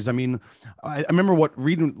memories. I mean, I remember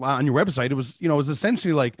reading on your website, it was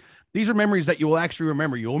essentially like, these are memories that you will actually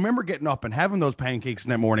remember. You'll remember getting up and having those pancakes in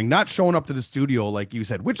that morning, not showing up to the studio, like you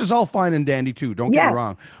said, which is all fine and dandy too. Don't get me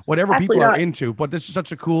wrong, whatever people are into, but this is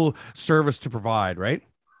such a cool service to provide, right?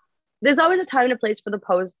 There's always a time and a place for the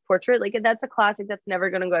posed portrait. Like that's a classic that's never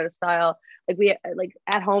going to go out of style. Like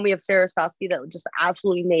at home, we have Sarah Stosky that just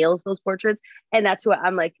absolutely nails those portraits. And that's what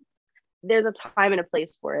I'm like, there's a time and a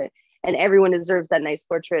place for it. And everyone deserves that nice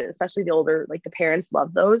portrait, especially the older, like the parents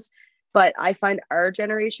love those. But I find our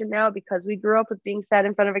generation now, because we grew up with being sat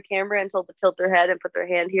in front of a camera and told to tilt their head and put their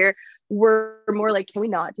hand here, we're more like, can we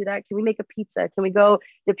not do that? Can we make a pizza? Can we go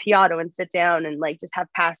to Piatto and sit down and like just have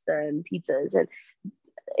pasta and pizzas? And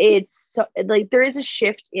it's so, like there is a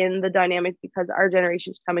shift in the dynamic, because our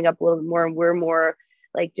generation's coming up a little bit more and we're more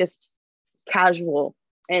like just casual.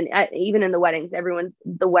 And even in the weddings,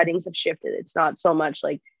 the weddings have shifted. It's not so much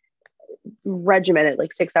like regimented,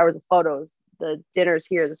 like 6 hours of photos. The dinner's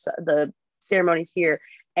here, the ceremony's here.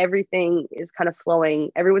 Everything is kind of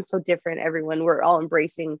flowing. Everyone's so different. We're all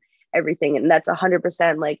embracing everything. And that's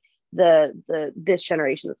 100% like this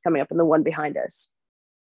generation that's coming up and the one behind us.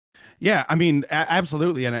 Yeah, I mean,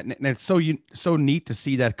 absolutely. And it's so neat to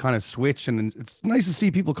see that kind of switch. And it's nice to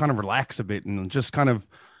see people kind of relax a bit and just kind of,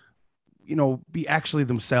 be actually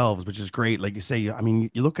themselves, which is great. Like you say, I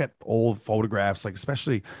mean, you look at old photographs, like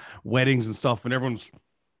especially weddings and stuff, and everyone's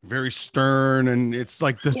very stern, and it's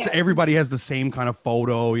like this. Yeah. Everybody has the same kind of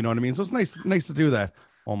photo, you know what I mean? So it's nice to do that.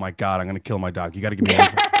 Oh my God, I'm gonna kill my dog. You got to give me one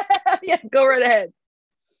second. Yeah, go right ahead.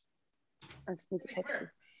 Let's take a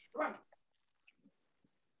picture.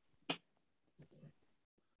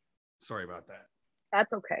 Sorry about that.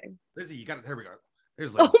 That's okay. Lizzie, you got it. Here we go.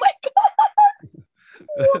 Here's Liz. Oh my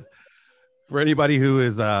God. For anybody who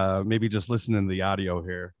is maybe just listening to the audio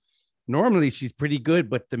here, normally she's pretty good,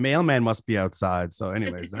 but the mailman must be outside. So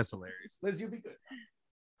anyways, that's hilarious. Liz, you'll be good.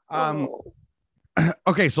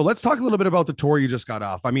 Okay, so let's talk a little bit about the tour you just got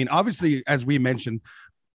off. I mean, obviously, as we mentioned,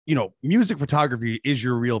 music photography is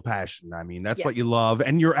your real passion. I mean, that's what you love,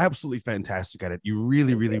 and you're absolutely fantastic at it. You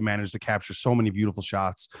really, really managed to capture so many beautiful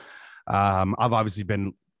shots. I've obviously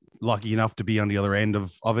been lucky enough to be on the other end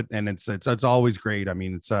of it, and it's always great. I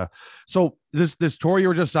mean, it's so this tour you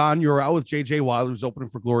were just on, you were out with JJ Wilde, who's opening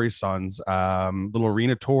for Glorious Sons, little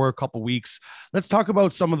arena tour, a couple weeks. Let's talk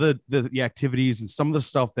about some of the activities and some of the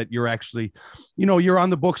stuff that you're actually, you're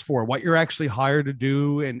on the books for, what you're actually hired to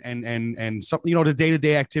do, and some, the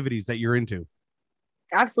day-to-day activities that you're into.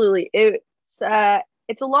 Absolutely. It's a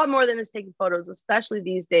lot more than just taking photos, especially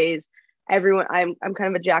these days. I'm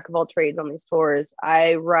kind of a jack of all trades on these tours.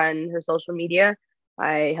 I run her social media.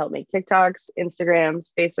 I help make TikToks,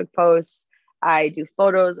 Instagrams, Facebook posts. I do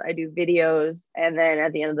photos, I do videos. And then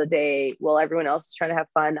at the end of the day, while everyone else is trying to have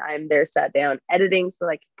fun, I'm there sat down editing. So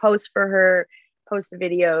like post for her, post the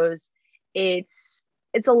videos. It's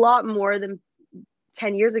a lot more than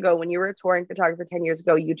 10 years ago. When you were a touring photographer 10 years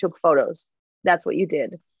ago, you took photos. That's what you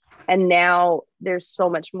did. And now there's so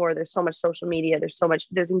much more. There's so much social media.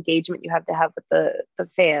 There's engagement you have to have with the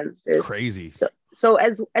fans. There's crazy. So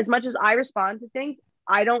as much as I respond to things,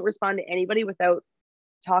 I don't respond to anybody without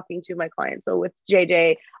talking to my client. So with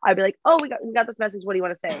JJ, I'd be like, oh, we got this message. What do you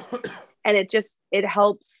want to say? And it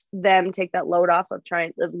helps them take that load off of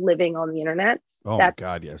living on the internet. Oh my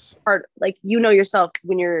God, yes. Part, like, yourself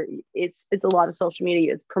when it's a lot of social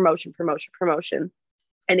media. It's promotion,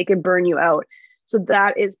 and it can burn you out. So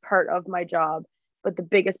that is part of my job, but the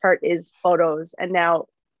biggest part is photos. And now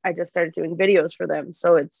I just started doing videos for them.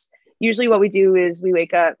 So it's usually what we do is we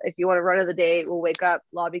wake up. If you want to run of the day, we'll wake up,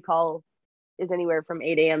 lobby call, is anywhere from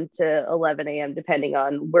 8 a.m. to 11 a.m. depending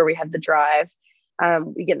on where we have the drive.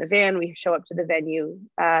 We get in the van, we show up to the venue,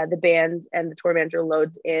 the band and the tour manager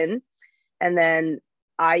loads in, and then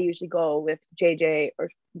I usually go with JJ or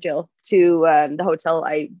Jill to the hotel.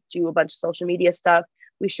 I do a bunch of social media stuff.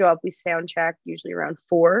 We show up, we sound check usually around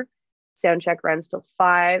 4. Sound check runs till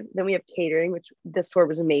 5. Then we have catering, which this tour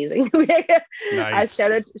was amazing. Nice.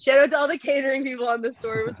 Shout out to all the catering people on this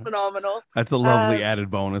tour. It was phenomenal. That's a lovely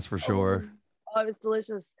added bonus for sure. Oh, it was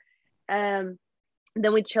delicious. Then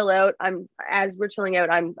we chill out. As we're chilling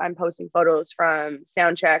out, I'm posting photos from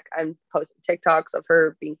soundcheck. I'm posting TikToks of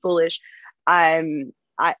her being foolish. And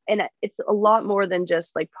it's a lot more than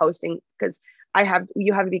just like posting, because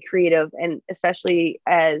you have to be creative, and especially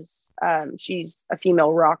as she's a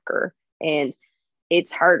female rocker, and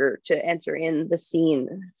it's harder to enter in the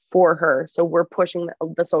scene for her. So we're pushing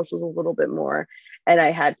the socials a little bit more, and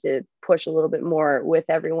I had to push a little bit more with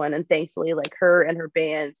everyone. And thankfully, like her and her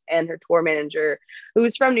band and her tour manager,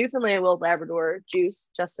 who's from Newfoundland, Labrador,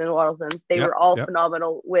 Justin Waddleton, they were all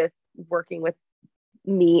phenomenal with working with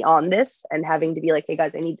me on this and having to be like, hey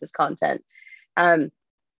guys, I need this content.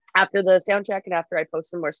 After the soundtrack and after I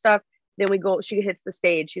post some more stuff, then she hits the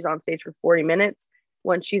stage. She's on stage for 40 minutes.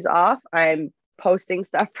 When she's off, I'm posting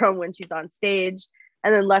stuff from when she's on stage.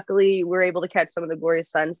 And then luckily we're able to catch some of the glorious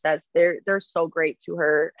sunsets. They're so great to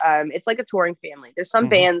her. It's like a touring family. There's some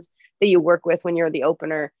bands that you work with when you're the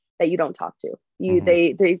opener that you don't talk to.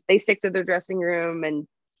 They stick to their dressing room, and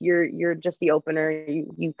you're just the opener.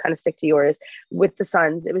 You kind of stick to yours. With the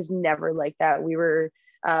Suns, it was never like that. We were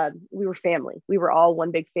family. We were all one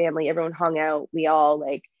big family. Everyone hung out. We all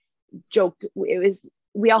like joked.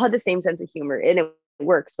 We all had the same sense of humor, and it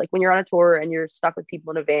works. Like when you're on a tour and you're stuck with people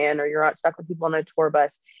in a van, or you're stuck with people on a tour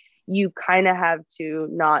bus, you kind of have to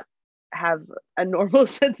not have a normal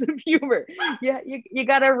sense of humor. Yeah, you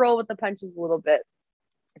got to roll with the punches a little bit.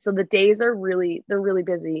 So the days they're really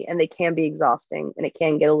busy, and they can be exhausting, and it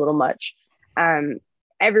can get a little much.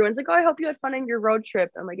 Everyone's like, oh, I hope you had fun on your road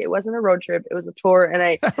trip. I'm like, it wasn't a road trip. It was a tour. And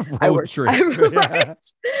I worked.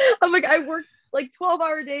 I'm like, I worked like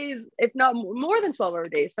 12-hour days, if not more than 12-hour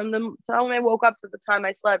days, from the time I woke up to the time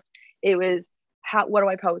I slept. It was, what do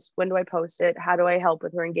I post? When do I post it? How do I help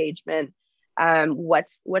with her engagement?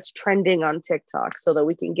 What's trending on TikTok, so that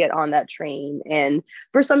we can get on that train. And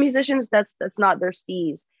for some musicians, that's not their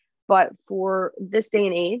steez. But for this day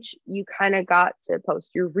and age, you kind of got to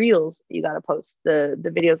post your reels. You got to post the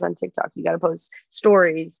videos on TikTok. You got to post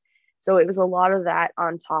stories. So it was a lot of that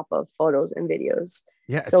on top of photos and videos.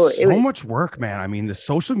 Yeah, it's so much work, man. I mean, the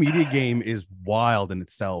social media game is wild in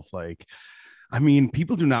itself. Like, I mean,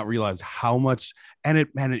 people do not realize how much, and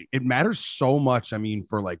it matters so much. I mean,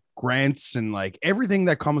 for like grants and like everything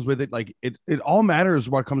that comes with it, like it all matters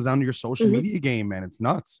what comes down to your social media game, man. It's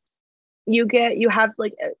nuts. You have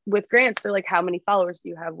like with grants, they're like, how many followers do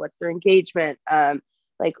you have? What's their engagement?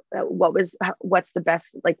 What's the best,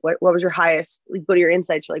 like what was your highest, like go to your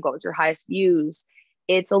insights, like what was your highest views?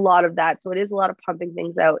 It's a lot of that. So it is a lot of pumping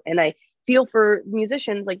things out. And I feel for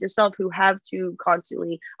musicians like yourself who have to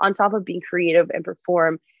constantly, on top of being creative and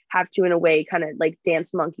perform, have to in a way kind of like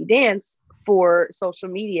dance monkey dance for social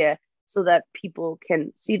media so that people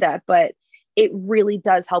can see that. But it really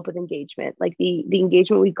does help with engagement. Like the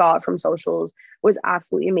engagement we got from socials was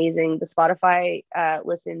absolutely amazing. The Spotify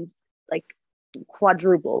listens like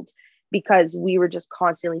quadrupled because we were just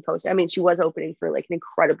constantly posting. I mean, she was opening for like an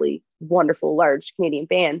incredibly wonderful, large Canadian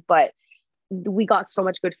band, but we got so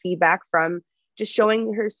much good feedback from just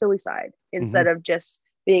showing her silly side instead of just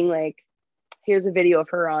being like, here's a video of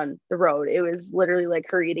her on the road. It was literally like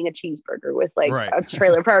her eating a cheeseburger with like a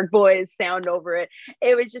Trailer Park Boys sound over it.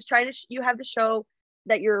 It was just trying to, you have to show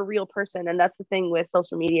that you're a real person. And that's the thing with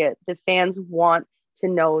social media. The fans want to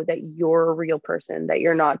know that you're a real person, that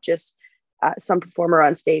you're not just some performer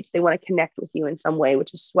on stage. They want to connect with you in some way,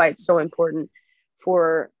 which is why it's so important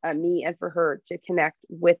for me and for her to connect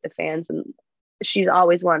with the fans. And she's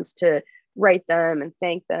always wants to write them and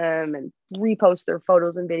thank them and repost their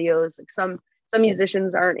photos and videos. Like some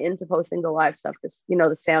musicians aren't into posting the live stuff because, you know,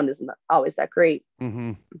 the sound isn't always that great.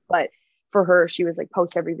 But for her, she was like,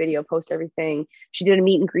 post every video, post everything. She did a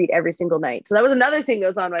meet and greet every single night. So that was another thing that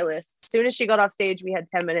was on my list. As soon as she got off stage, we had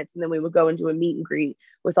 10 minutes and then we would go and do a meet and greet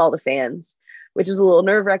with all the fans, which was a little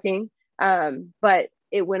nerve-wracking. But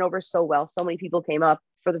it went over so well. So many people came up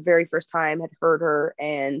for the very first time, had heard her,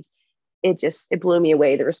 and it blew me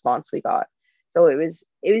away, the response we got. So it was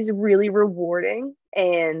really rewarding,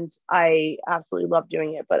 and I absolutely loved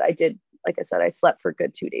doing it. But I did, like I said, I slept for a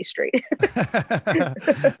good 2 days straight.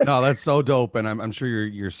 No, that's so dope. And I'm sure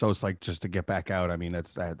you're so psyched just to get back out. I mean,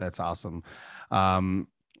 that's awesome.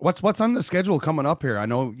 What's on the schedule coming up here? I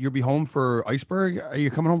know you'll be home for Iceberg. Are you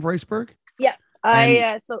coming home for Iceberg? Yeah.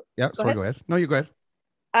 And So yeah, go sorry, ahead. go ahead. No, you go ahead.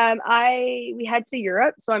 We head to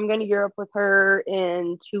Europe, so I'm going to Europe with her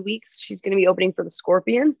in 2 weeks. She's going to be opening for the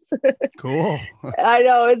Scorpions. Cool. I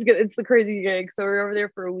know it's good. It's the crazy gig. So we're over there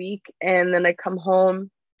for a week, and then I come home.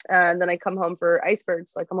 And then I come home for Iceberg.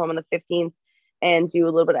 So I come home on the 15th and do a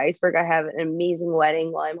little bit of Iceberg. I have an amazing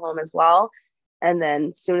wedding while I'm home as well. And then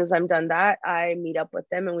as soon as I'm done that, I meet up with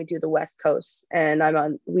them and we do the West Coast. And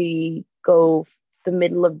we go the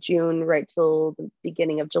middle of June right till the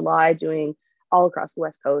beginning of July, doing all across the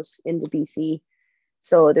West Coast into BC.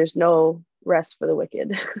 So there's no rest for the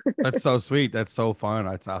wicked. That's so sweet. That's so fun.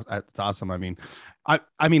 That's awesome. I mean,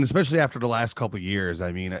 I mean, especially after the last couple of years,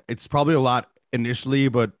 I mean, it's probably a lot initially,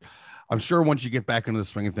 but I'm sure once you get back into the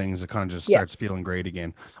swing of things, it kind of just Yeah. starts feeling great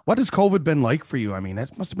again. What has COVID been like for you? I mean,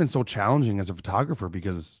 that must have been so challenging as a photographer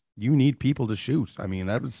because you need people to shoot. I mean,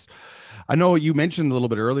 I know you mentioned a little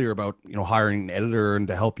bit earlier about, hiring an editor and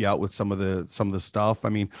to help you out with some of the stuff. I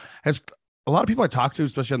mean, has a lot of people I talk to,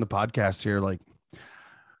 especially on the podcast here, like,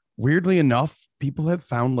 weirdly enough, people have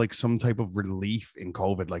found like some type of relief in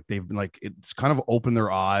COVID. Like they've been like, it's kind of opened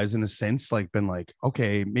their eyes in a sense, like been like,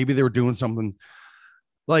 okay, maybe they were doing something.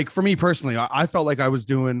 Like for me personally, I felt like I was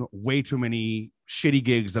doing way too many shitty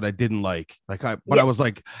gigs that I didn't like. I was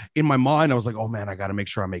like, in my mind, I was like, oh man, I got to make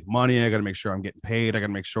sure I make money. I got to make sure I'm getting paid. I got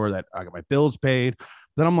to make sure that I got my bills paid.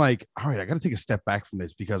 Then I'm like, all right, I got to take a step back from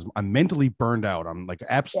this because I'm mentally burned out. I'm like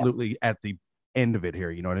absolutely at the end of it here.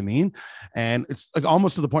 You know what I mean? And it's like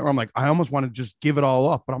almost to the point where I'm like, I almost want to just give it all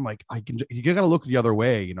up, but I'm like, you got to look the other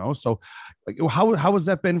way, So like, how has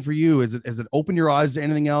that been for you? Has it opened your eyes to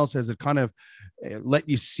anything else? Has it kind of let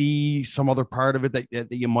you see some other part of it that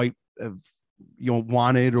you might have,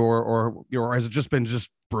 wanted or has it just been just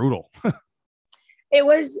brutal? It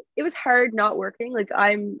was hard not working. Like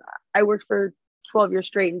I worked for 12 years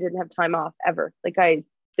straight and didn't have time off ever.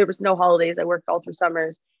 There was no holidays. I worked all through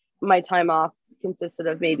summers. My time off consisted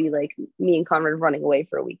of maybe like me and Conrad running away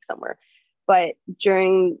for a week somewhere. But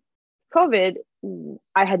during COVID,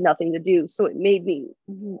 I had nothing to do. So it made me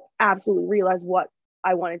absolutely realize what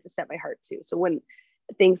I wanted to set my heart to. So when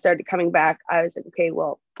things started coming back, I was like, okay,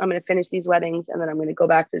 well, I'm going to finish these weddings and then I'm going to go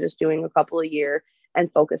back to just doing a couple a year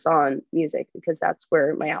and focus on music because that's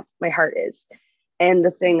where my heart is. And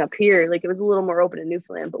the thing up here, like it was a little more open in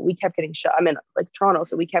Newfoundland, but we kept getting shut. I'm in like Toronto,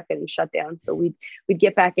 so we kept getting shut down. So we'd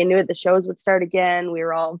get back into it. The shows would start again. We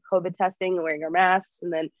were all COVID testing and wearing our masks,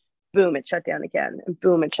 and then boom, it shut down again, and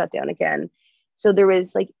boom, it shut down again. So there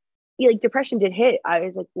was like depression did hit. I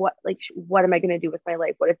was like, what am I going to do with my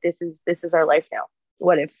life? What if this is our life now?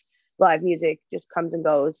 What if live music just comes and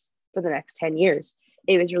goes for the next 10 years?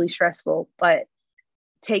 It was really stressful, but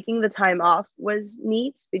taking the time off was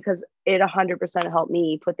neat because it 100% helped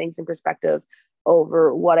me put things in perspective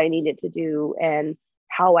over what I needed to do and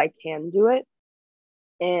how I can do it.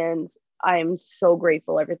 And I'm so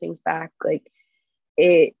grateful everything's back. Like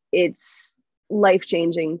it's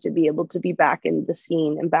life-changing to be able to be back in the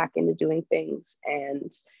scene and back into doing things.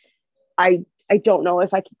 And I don't know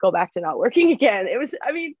if I could go back to not working again. It was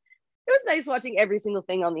nice watching every single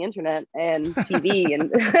thing on the internet and TV.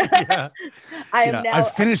 And Yeah. I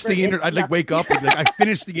finished the internet. I'd like wake up and be like, I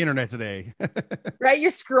finished the internet today. Right.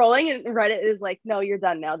 You're scrolling and Reddit is like, no, you're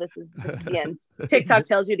done now. This is the end. TikTok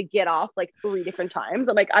tells you to get off like 3 different times.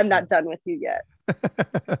 I'm like, I'm not done with you yet.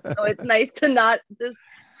 So it's nice to not just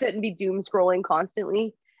sit and be doom scrolling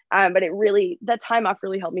constantly. But that time off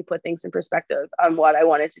really helped me put things in perspective on what I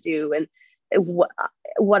wanted to do and what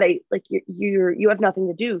I like. You have nothing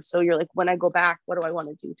to do, so you're like, when I go back, what do I want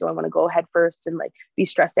to do? Do I want to go head first and like be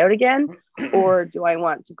stressed out again, or do I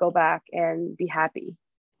want to go back and be happy?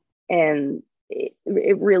 And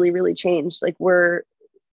it really, really changed. Like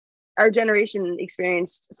our generation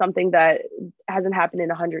experienced something that hasn't happened in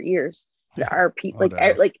 100 years. Our people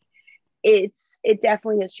it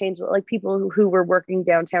definitely has changed. Like people who were working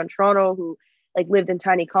downtown Toronto, who like lived in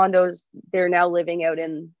tiny condos, they're now living out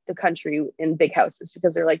in the country in big houses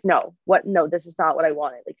because they're like, no, this is not what I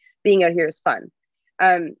wanted. Like being out here is fun.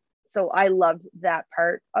 So I loved that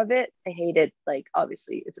part of it. I hate it. Like,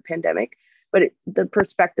 obviously it's a pandemic, but the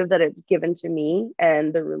perspective that it's given to me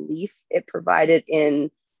and the relief it provided in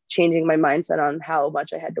changing my mindset on how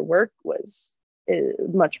much I had to work was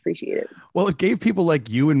much appreciated. Well, it gave people like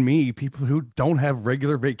you and me, people who don't have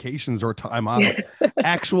regular vacations or time off,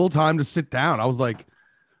 actual time to sit down. I was like,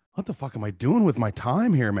 what the fuck am I doing with my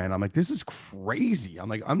time here, man? I'm like, this is crazy. I'm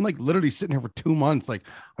like literally sitting here for 2 months. Like,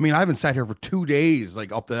 I mean, I haven't sat here for 2 days,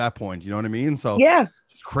 like up to that point, you know what I mean? So yeah,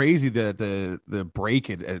 crazy the break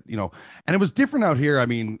it, you know, and it was different out here. I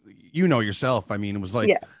mean, you know yourself. I mean, it was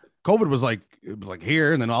like COVID was like, it was like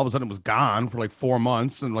here, and then all of a sudden it was gone for like 4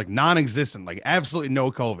 months and like non-existent, like absolutely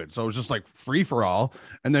no COVID. So it was just like free for all,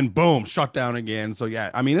 and then boom, shut down again. So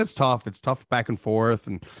yeah, I mean, it's tough. It's tough back and forth,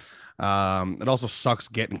 and it also sucks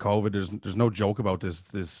getting COVID. There's no joke about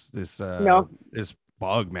this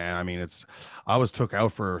bug, man. I mean, I was took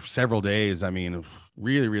out for several days. I mean,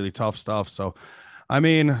 really, really tough stuff. So I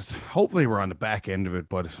mean, hopefully we're on the back end of it,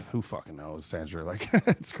 but who fucking knows, Sandra? Like,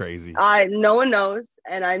 it's crazy. No one knows.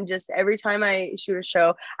 And I'm just, every time I shoot a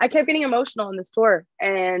show, I kept getting emotional on this tour,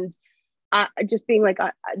 and just being like,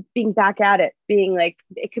 being back at it, being like,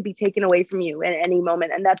 it could be taken away from you at any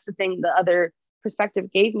moment. And that's the thing, the other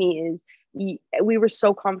perspective gave me is we were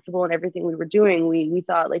so comfortable in everything we were doing. We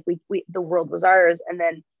thought like the world was ours. And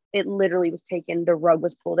then it literally was taken, the rug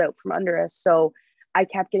was pulled out from under us. So I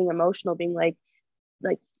kept getting emotional, being like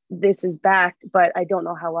this is back, but I don't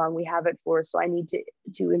know how long we have it for. So I need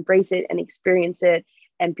to embrace it and experience it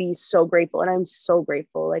and be so grateful. And I'm so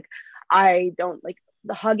grateful. Like, I don't like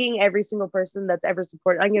the hugging every single person that's ever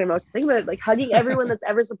supported. I'm getting emotional thinking about it, like hugging everyone that's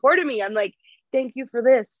ever supported me. I'm like, thank you for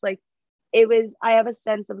this. Like, I have a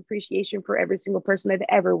sense of appreciation for every single person I've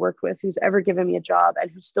ever worked with, who's ever given me a job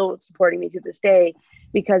and who's still supporting me to this day,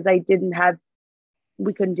 because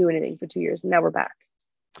we couldn't do anything for 2 years, and now we're back.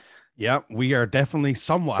 Yeah, we are definitely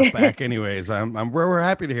somewhat back anyways. We're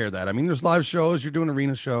happy to hear that. I mean, there's live shows, you're doing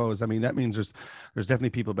arena shows. I mean, that means there's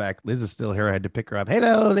definitely people back. Liz is still here. I had to pick her up.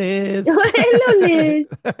 Hello, Liz. Hello, Liz.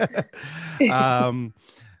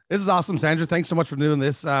 This is awesome, Sandra. Thanks so much for doing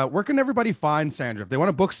this. Where can everybody find Sandra? If they want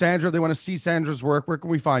to book Sandra, if they want to see Sandra's work, where can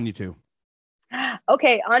we find you to?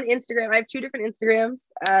 Okay, on Instagram. I have 2 different Instagrams.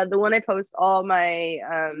 The one I post all my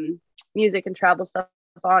music and travel stuff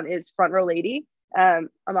on is Front Row Lady. I'm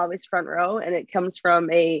always front row, and it comes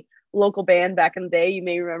from a local band back in the day. You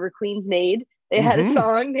may remember Queen's Maid. They had a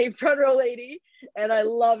song named Front Row Lady, and I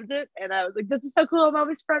loved it. And I was like, this is so cool. I'm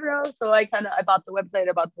always front row. So I bought the website,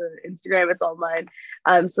 I bought the Instagram. It's all mine.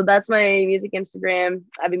 So that's my music Instagram.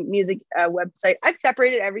 I have a music website. I've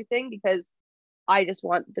separated everything because I just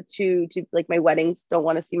want the two to, like, my weddings don't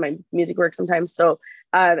want to see my music work sometimes. So,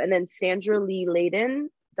 and then Sandra-Lee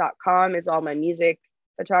Layden.com is all my music,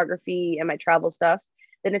 photography, and my travel stuff.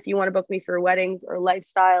 Then if you want to book me for weddings or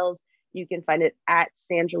lifestyles, you can find it at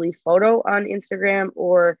Sandra-Lee Photo on Instagram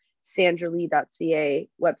or sandralee.ca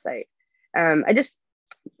website.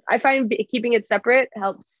 I find keeping it separate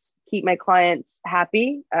helps keep my clients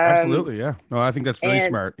happy. Absolutely. Yeah. No, I think that's really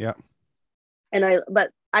smart. Yeah. And I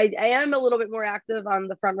am a little bit more active on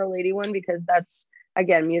the Front Row Lady one, because that's,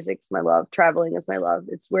 again, music's my love. Traveling is my love.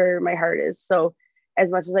 It's where my heart is. So as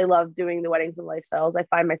much as I love doing the weddings and lifestyles, I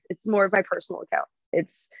find it's more of my personal account.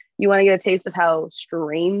 It's, you want to get a taste of how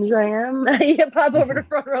strange I am, you pop over to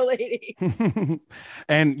Front Row Lady.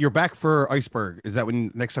 And you're back for Iceberg. Is that when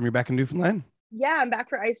next time you're back in Newfoundland? Yeah, I'm back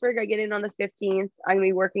for Iceberg. I get in on the 15th. I'm gonna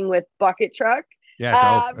be working with Bucket Truck. Yeah,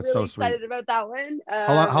 dope. I'm That's really so sweet. excited about that one.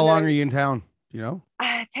 How long are you in town? Do you know?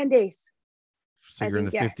 10 days. So you're in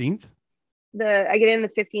the 15th? I get in the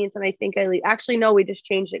 15th, and I think I leave. Actually, no, we just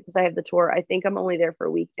changed it because I have the tour. I think I'm only there for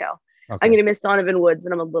a week now. Okay. I'm going to miss Donovan Woods,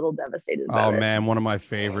 and I'm a little devastated about it. Man, one of my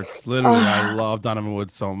favorites. Literally, I love Donovan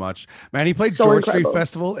Woods so much. Man, he played so George incredible. Street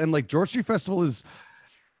Festival, and like George Street Festival it's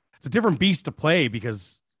a different beast to play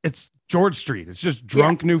because it's George Street. It's just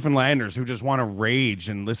drunk Newfoundlanders who just want to rage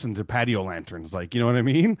and listen to patio lanterns. Like, you know what I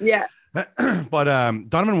mean? Yeah. But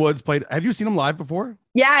Donovan Woods played. Have you seen him live before?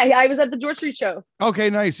 Yeah, I was at the George Street show. Okay,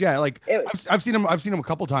 nice. Yeah, like I've seen him. I've seen him a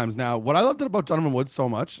couple times now. What I loved about Donovan Woods so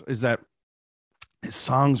much is that his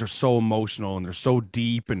songs are so emotional and they're so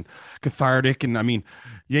deep and cathartic. And I mean,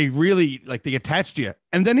 they really they attach to you.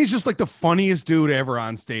 And then he's just like the funniest dude ever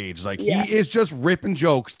on stage. Like he is just ripping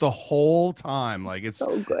jokes the whole time. Like it's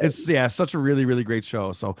so good. It's such a really, really great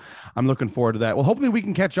show. So I'm looking forward to that. Well, hopefully we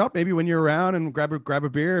can catch up maybe when you're around and grab a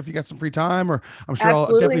beer if you got some free time, or I'm sure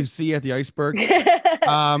I'll definitely see you at the Iceberg.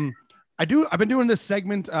 I've been doing this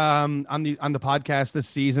segment on the podcast this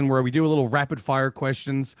season where we do a little rapid fire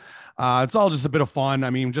questions. It's all just a bit of fun.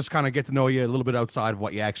 I mean, just kind of get to know you a little bit outside of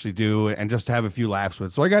what you actually do and just to have a few laughs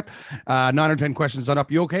with. So I got 9 or 10 questions done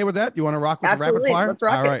up. You okay with that? You want to rock with the rapid fire? Let's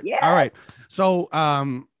rock all right. It. Yes. All right. So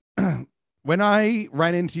when I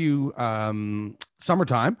ran into you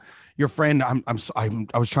summertime, your friend,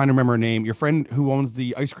 I was trying to remember her name. Your friend who owns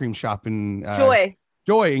the ice cream shop in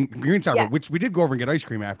Joy in Green Tower, which we did go over and get ice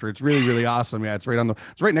cream after. It's really, really awesome. Yeah, it's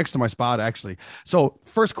right next to my spot, actually. So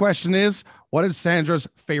first question is, what is Sandra's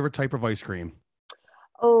favorite type of ice cream?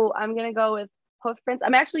 Oh, I'm going to go with hoof prints.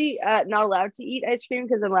 I'm actually not allowed to eat ice cream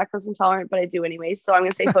because I'm lactose intolerant, but I do anyway. So I'm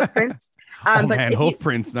gonna say hoof prints. Oh But man, hoof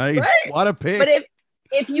prints, nice. Right? What a pick. But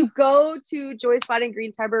if you go to Joy's Spot in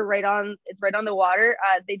Greens Harbor, it's right on the water.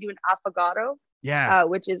 They do an affogato,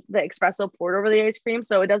 which is the espresso poured over the ice cream.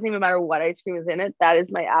 So it doesn't even matter what ice cream is in it. That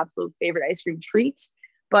is my absolute favorite ice cream treat.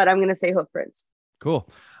 But I'm gonna say hoof prints. Cool.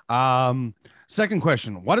 Second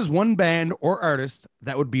question: what is one band or artist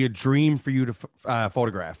that would be a dream for you to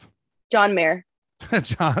photograph? John Mayer.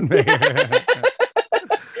 John Mayer.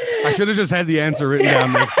 I should have just had the answer written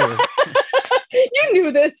down next to it. You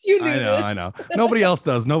knew this. I know. Nobody else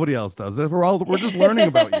does. We're just learning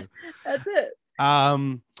about you. That's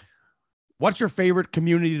it. What's your favorite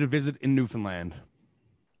community to visit in Newfoundland?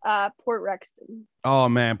 Port Rexton. Oh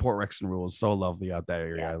man, Port Rexton rules. So lovely out that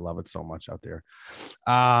area. Yeah. I love it so much out there.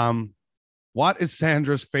 What is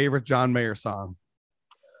Sandra's favorite John Mayer song?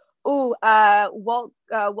 Oh, Walt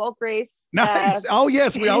Grace. Nice. Oh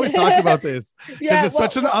yes, we always talk about this because it's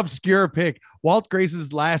such an obscure pick. Walt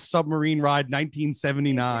Grace's Last Submarine Ride,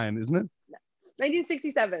 1979, isn't it?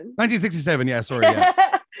 1967. 1967. Yeah, sorry.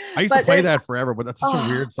 Yeah. I used to play that forever, but that's such a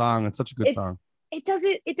weird song. It's such a good song. It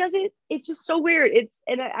doesn't. It's just so weird.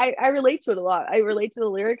 I relate to it a lot. I relate to the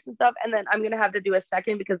lyrics and stuff. And then I'm gonna have to do a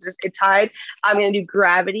second because it's tied. I'm gonna do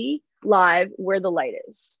Gravity live Where the Light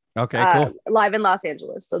Is. Okay, cool. Live in Los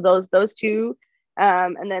Angeles. So those two,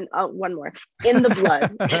 and then one more, In the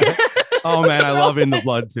Blood. Oh man, I love In the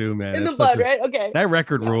Blood too, man. In the Blood, right? Okay. That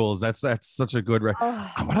record rules. That's such a good record.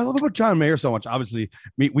 What I love about John Mayer so much, obviously,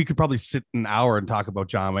 we could probably sit an hour and talk about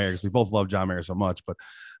John Mayer because we both love John Mayer so much.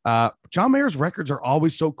 But John Mayer's records are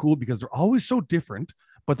always so cool because they're always so different,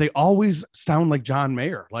 but they always sound like John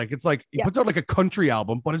Mayer. Like it's like he puts out like a country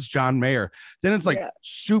album, but it's John Mayer. Then it's like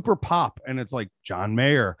super pop, and it's like John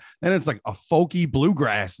Mayer. Then it's like a folky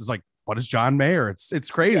bluegrass. It's like, what is John Mayer?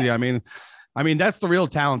 It's crazy. Yeah. I mean, that's the real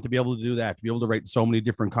talent to be able to do that, to be able to write so many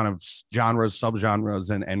different kind of genres, subgenres,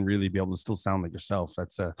 and really be able to still sound like yourself.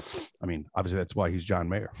 That's obviously that's why he's John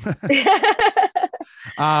Mayer.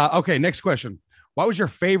 Okay, next question. What was your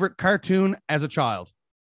favorite cartoon as a child?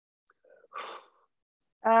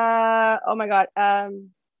 Oh my God.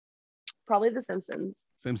 Probably The Simpsons.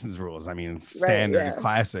 Simpsons rules. I mean, it's standard,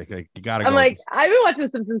 classic. Like, you gotta. I'm like, I've been watching The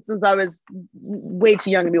Simpsons since I was way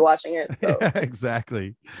too young to be watching it. So. Yeah,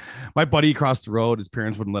 exactly. My buddy across the road, his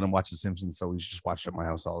parents wouldn't let him watch The Simpsons, so we just watched it at my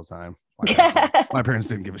house all the time. My parents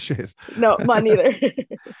didn't give a shit. No, mine neither.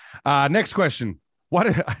 Next question.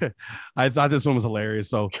 I thought this one was hilarious.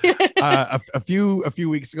 So, a few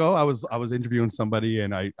weeks ago, I was interviewing somebody,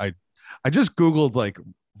 and I just Googled like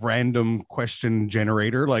random question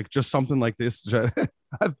generator, like just something like this. So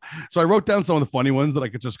I wrote down some of the funny ones that I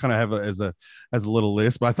could just kind of have as a little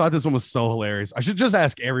list, but I thought this one was so hilarious. I should just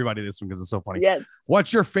ask everybody this one because it's so funny. Yes.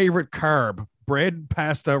 What's your favorite carb? Bread,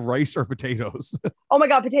 pasta, rice, or potatoes? Oh my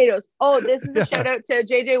God, potatoes. Oh, this is a shout out to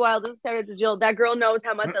JJ Wilde. This is a shout out to Jill. That girl knows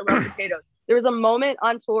how much I love potatoes. There was a moment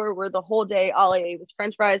on tour where the whole day all I ate was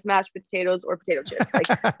French fries, mashed potatoes, or potato chips. Like,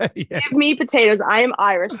 yes. Give me potatoes. I am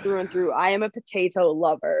Irish through and through. I am a potato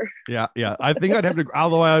lover. Yeah. I think I'd have to,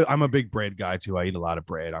 although I'm a big bread guy too. I eat a lot of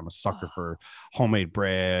bread. I'm a sucker for homemade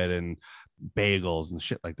bread and bagels and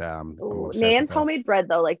shit like that. I'm Nan's homemade bread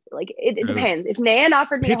though, like it depends. If Nan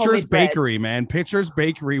offered me Pitcher's Bakery, bread, man, Pitcher's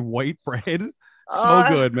Bakery white bread, so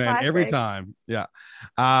good, man. Classic. Every time. Yeah.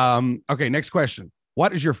 Okay, next question.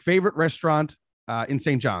 What is your favorite restaurant in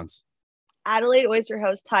St. John's? Adelaide Oyster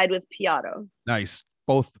House, tied with Piatto. Nice.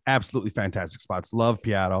 Both absolutely fantastic spots. Love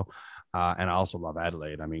Piatto, and I also love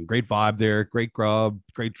Adelaide. I mean, great vibe there, great grub,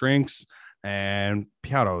 great drinks. And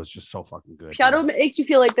Piatto is just so fucking good. Piatto makes you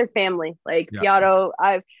feel like they're family. Like Piatto,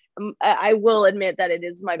 I will admit that it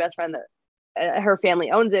is my best friend that her family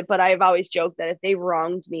owns it, but I've always joked that if they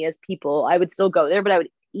wronged me as people, I would still go there, but I would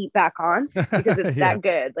eat back on because it's that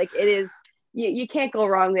good. Like it is. You can't go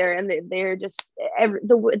wrong there, and they're just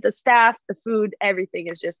the staff, the food, everything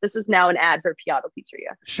is just. This is now an ad for Piatto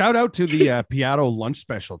Pizzeria. Shout out to the Piatto lunch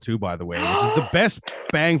special too, by the way, which is the best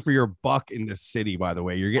bang for your buck in the city. By the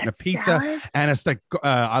way, you're getting a pizza salad? And it's like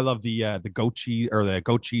I love the goat cheese or the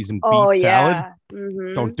goat cheese and beet salad.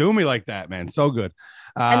 Mm-hmm. Don't do me like that, man. So good.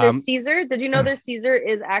 And their Caesar. Did you know their Caesar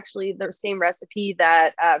is actually the same recipe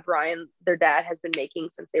that Brian, their dad, has been making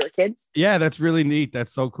since they were kids? Yeah, that's really neat.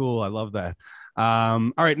 That's so cool. I love that.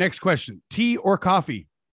 All right, next question. Tea or coffee?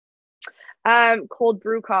 Cold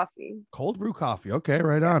brew coffee. Cold brew coffee. Okay,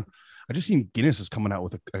 right on. I just seen Guinness is coming out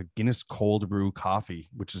with a Guinness cold brew coffee,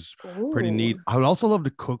 which is pretty neat. I would also love to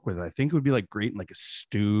cook with it. I think it would be like great in like a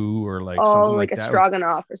stew or like something like a that.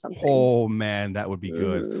 stroganoff or something. Oh man, that would be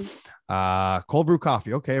good. Cold brew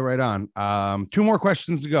coffee. Okay, right on. 2 more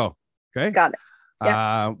questions to go. Okay. Got it.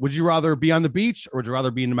 Yeah. Would you rather be on the beach or would you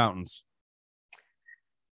rather be in the mountains?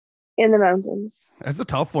 In the mountains. That's a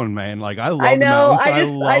tough one, man. Like I love I know. the mountains.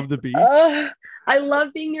 I love the beach. I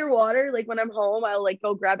love being near water. Like when I'm home, I'll like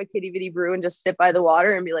go grab a kitty bitty brew and just sit by the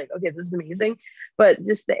water and be like, okay, this is amazing. But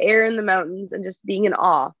just the air in the mountains and just being in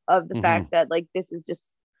awe of the fact that like this is just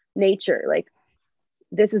nature. Like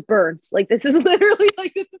this is birds. Like this is literally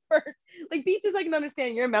like this is birds. Like beaches, I can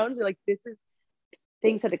understand. Your mountains are like this is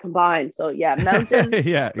things had to combine. So yeah, mountains.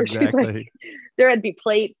 Yeah, exactly. Like, there had to be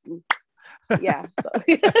plates. Yeah.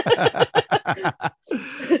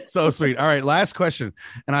 So sweet. All right, last question.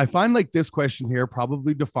 And I find like this question here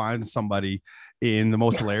probably defines somebody in the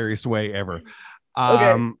most hilarious way ever.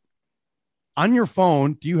 Okay. On your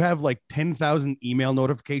phone, do you have like 10,000 email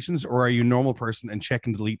notifications, or are you a normal person and check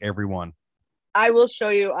and delete every one? I will show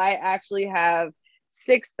you. I actually have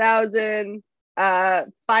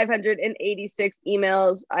 6,586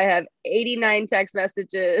 emails. I have 89 text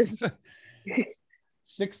messages.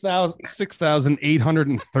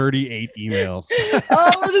 6,838 emails.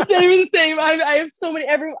 Oh, we're the same. I have so many.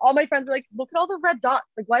 All my friends are like, look at all the red dots.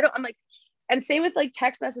 Like, why don't I'm like, and same with like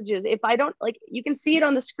text messages. If I don't like, you can see it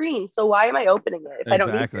on the screen. So why am I opening it if I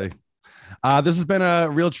don't need to? This has been a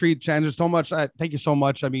real treat, Sandra. So much. Thank you so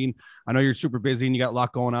much. I mean, I know you're super busy and you got a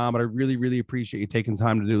lot going on, but I really, really appreciate you taking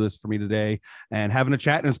time to do this for me today and having a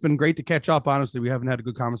chat. And it's been great to catch up. Honestly, we haven't had a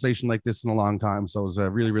good conversation like this in a long time. So it was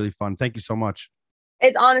really, really fun. Thank you so much.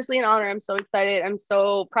 It's honestly an honor. I'm so excited. I'm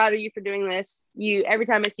so proud of you for doing this. Every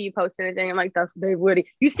time I see you post anything, I'm like, that's Dave Whitty.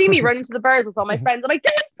 You see me run into the bars with all my friends. I'm like,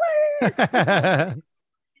 Dave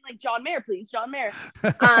like John Mayer, please, John Mayer.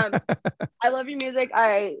 I love your music.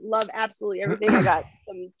 I love absolutely everything. I got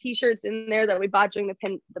some t-shirts in there that we bought during the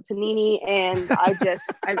panini, and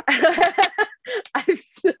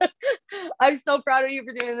I'm so proud of you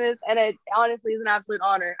for doing this, and it honestly is an absolute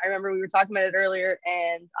honor. I remember we were talking about it earlier,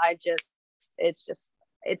 and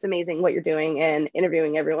it's amazing what you're doing and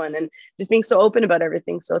interviewing everyone and just being so open about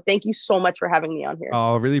everything. So thank you so much for having me on here.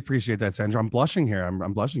 Oh, I really appreciate that, Sandra. I'm blushing here.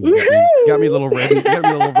 I'm blushing. You got me a little red. You got me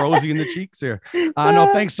a little rosy in the cheeks here. No,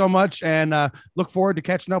 thanks so much. And look forward to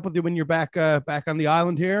catching up with you when you're back on the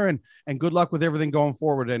island here, and good luck with everything going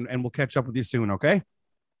forward. And we'll catch up with you soon. Okay.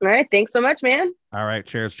 All right. Thanks so much, man. All right.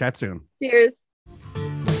 Cheers. Chat soon. Cheers.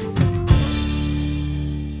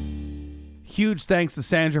 Huge thanks to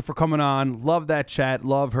Sandra for coming on. Love that chat.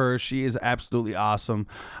 Love her. She is absolutely awesome.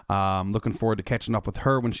 Looking forward to catching up with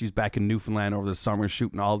her when she's back in Newfoundland over the summer,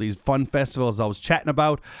 shooting all these fun festivals I was chatting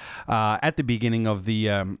about at the beginning of the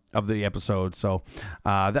episode. So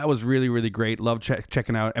that was really, really great. Love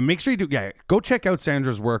checking out. And make sure you go check out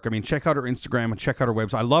Sandra's work. I mean, check out her Instagram and check out her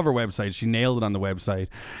website. I love her website. She nailed it on the website.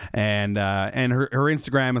 And her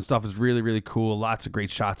Instagram and stuff is really, really cool. Lots of great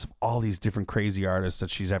shots of all these different crazy artists that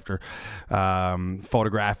she's after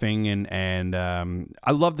photographing, and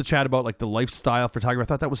I love the chat about like the lifestyle photography. I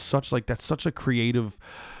thought that was such a creative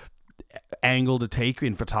angle to take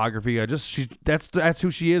in photography. That's who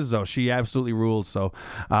she is, though. She absolutely rules. So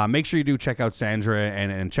make sure you do check out Sandra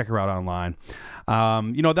and check her out online.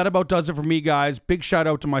 That about does it for me, guys. Big shout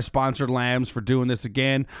out to my sponsor Lambs for doing this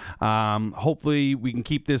again. Hopefully we can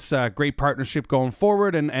keep this great partnership going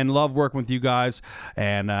forward, and love working with you guys.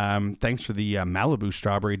 And thanks for the Malibu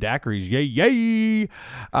strawberry daiquiris. Yay.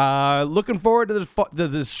 Looking forward to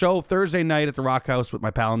this show Thursday night at the Rock House with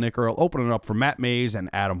my pal Nick Earl, opening up for Matt Mays and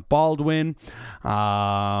Adam Baldwin.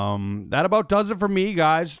 That about does it for me,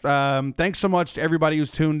 guys. Thanks so much to everybody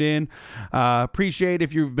who's tuned in. Appreciate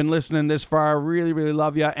if you've been listening this far. Really, really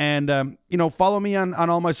love you. And follow me on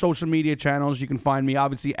all my social media channels. You can find me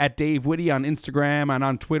obviously at Dave Whitty on Instagram and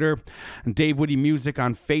on Twitter, and Dave Whitty Music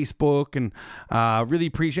on Facebook. And really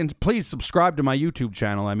appreciate it. Please subscribe to my YouTube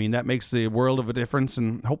channel. I mean, that makes the world of a difference,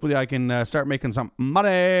 and hopefully I can start making some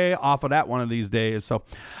money off of that one of these days. So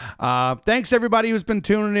thanks everybody who's been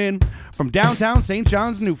tuning in from downtown St.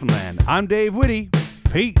 John's, Newfoundland. I'm Dave Whitty.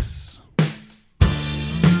 Peace.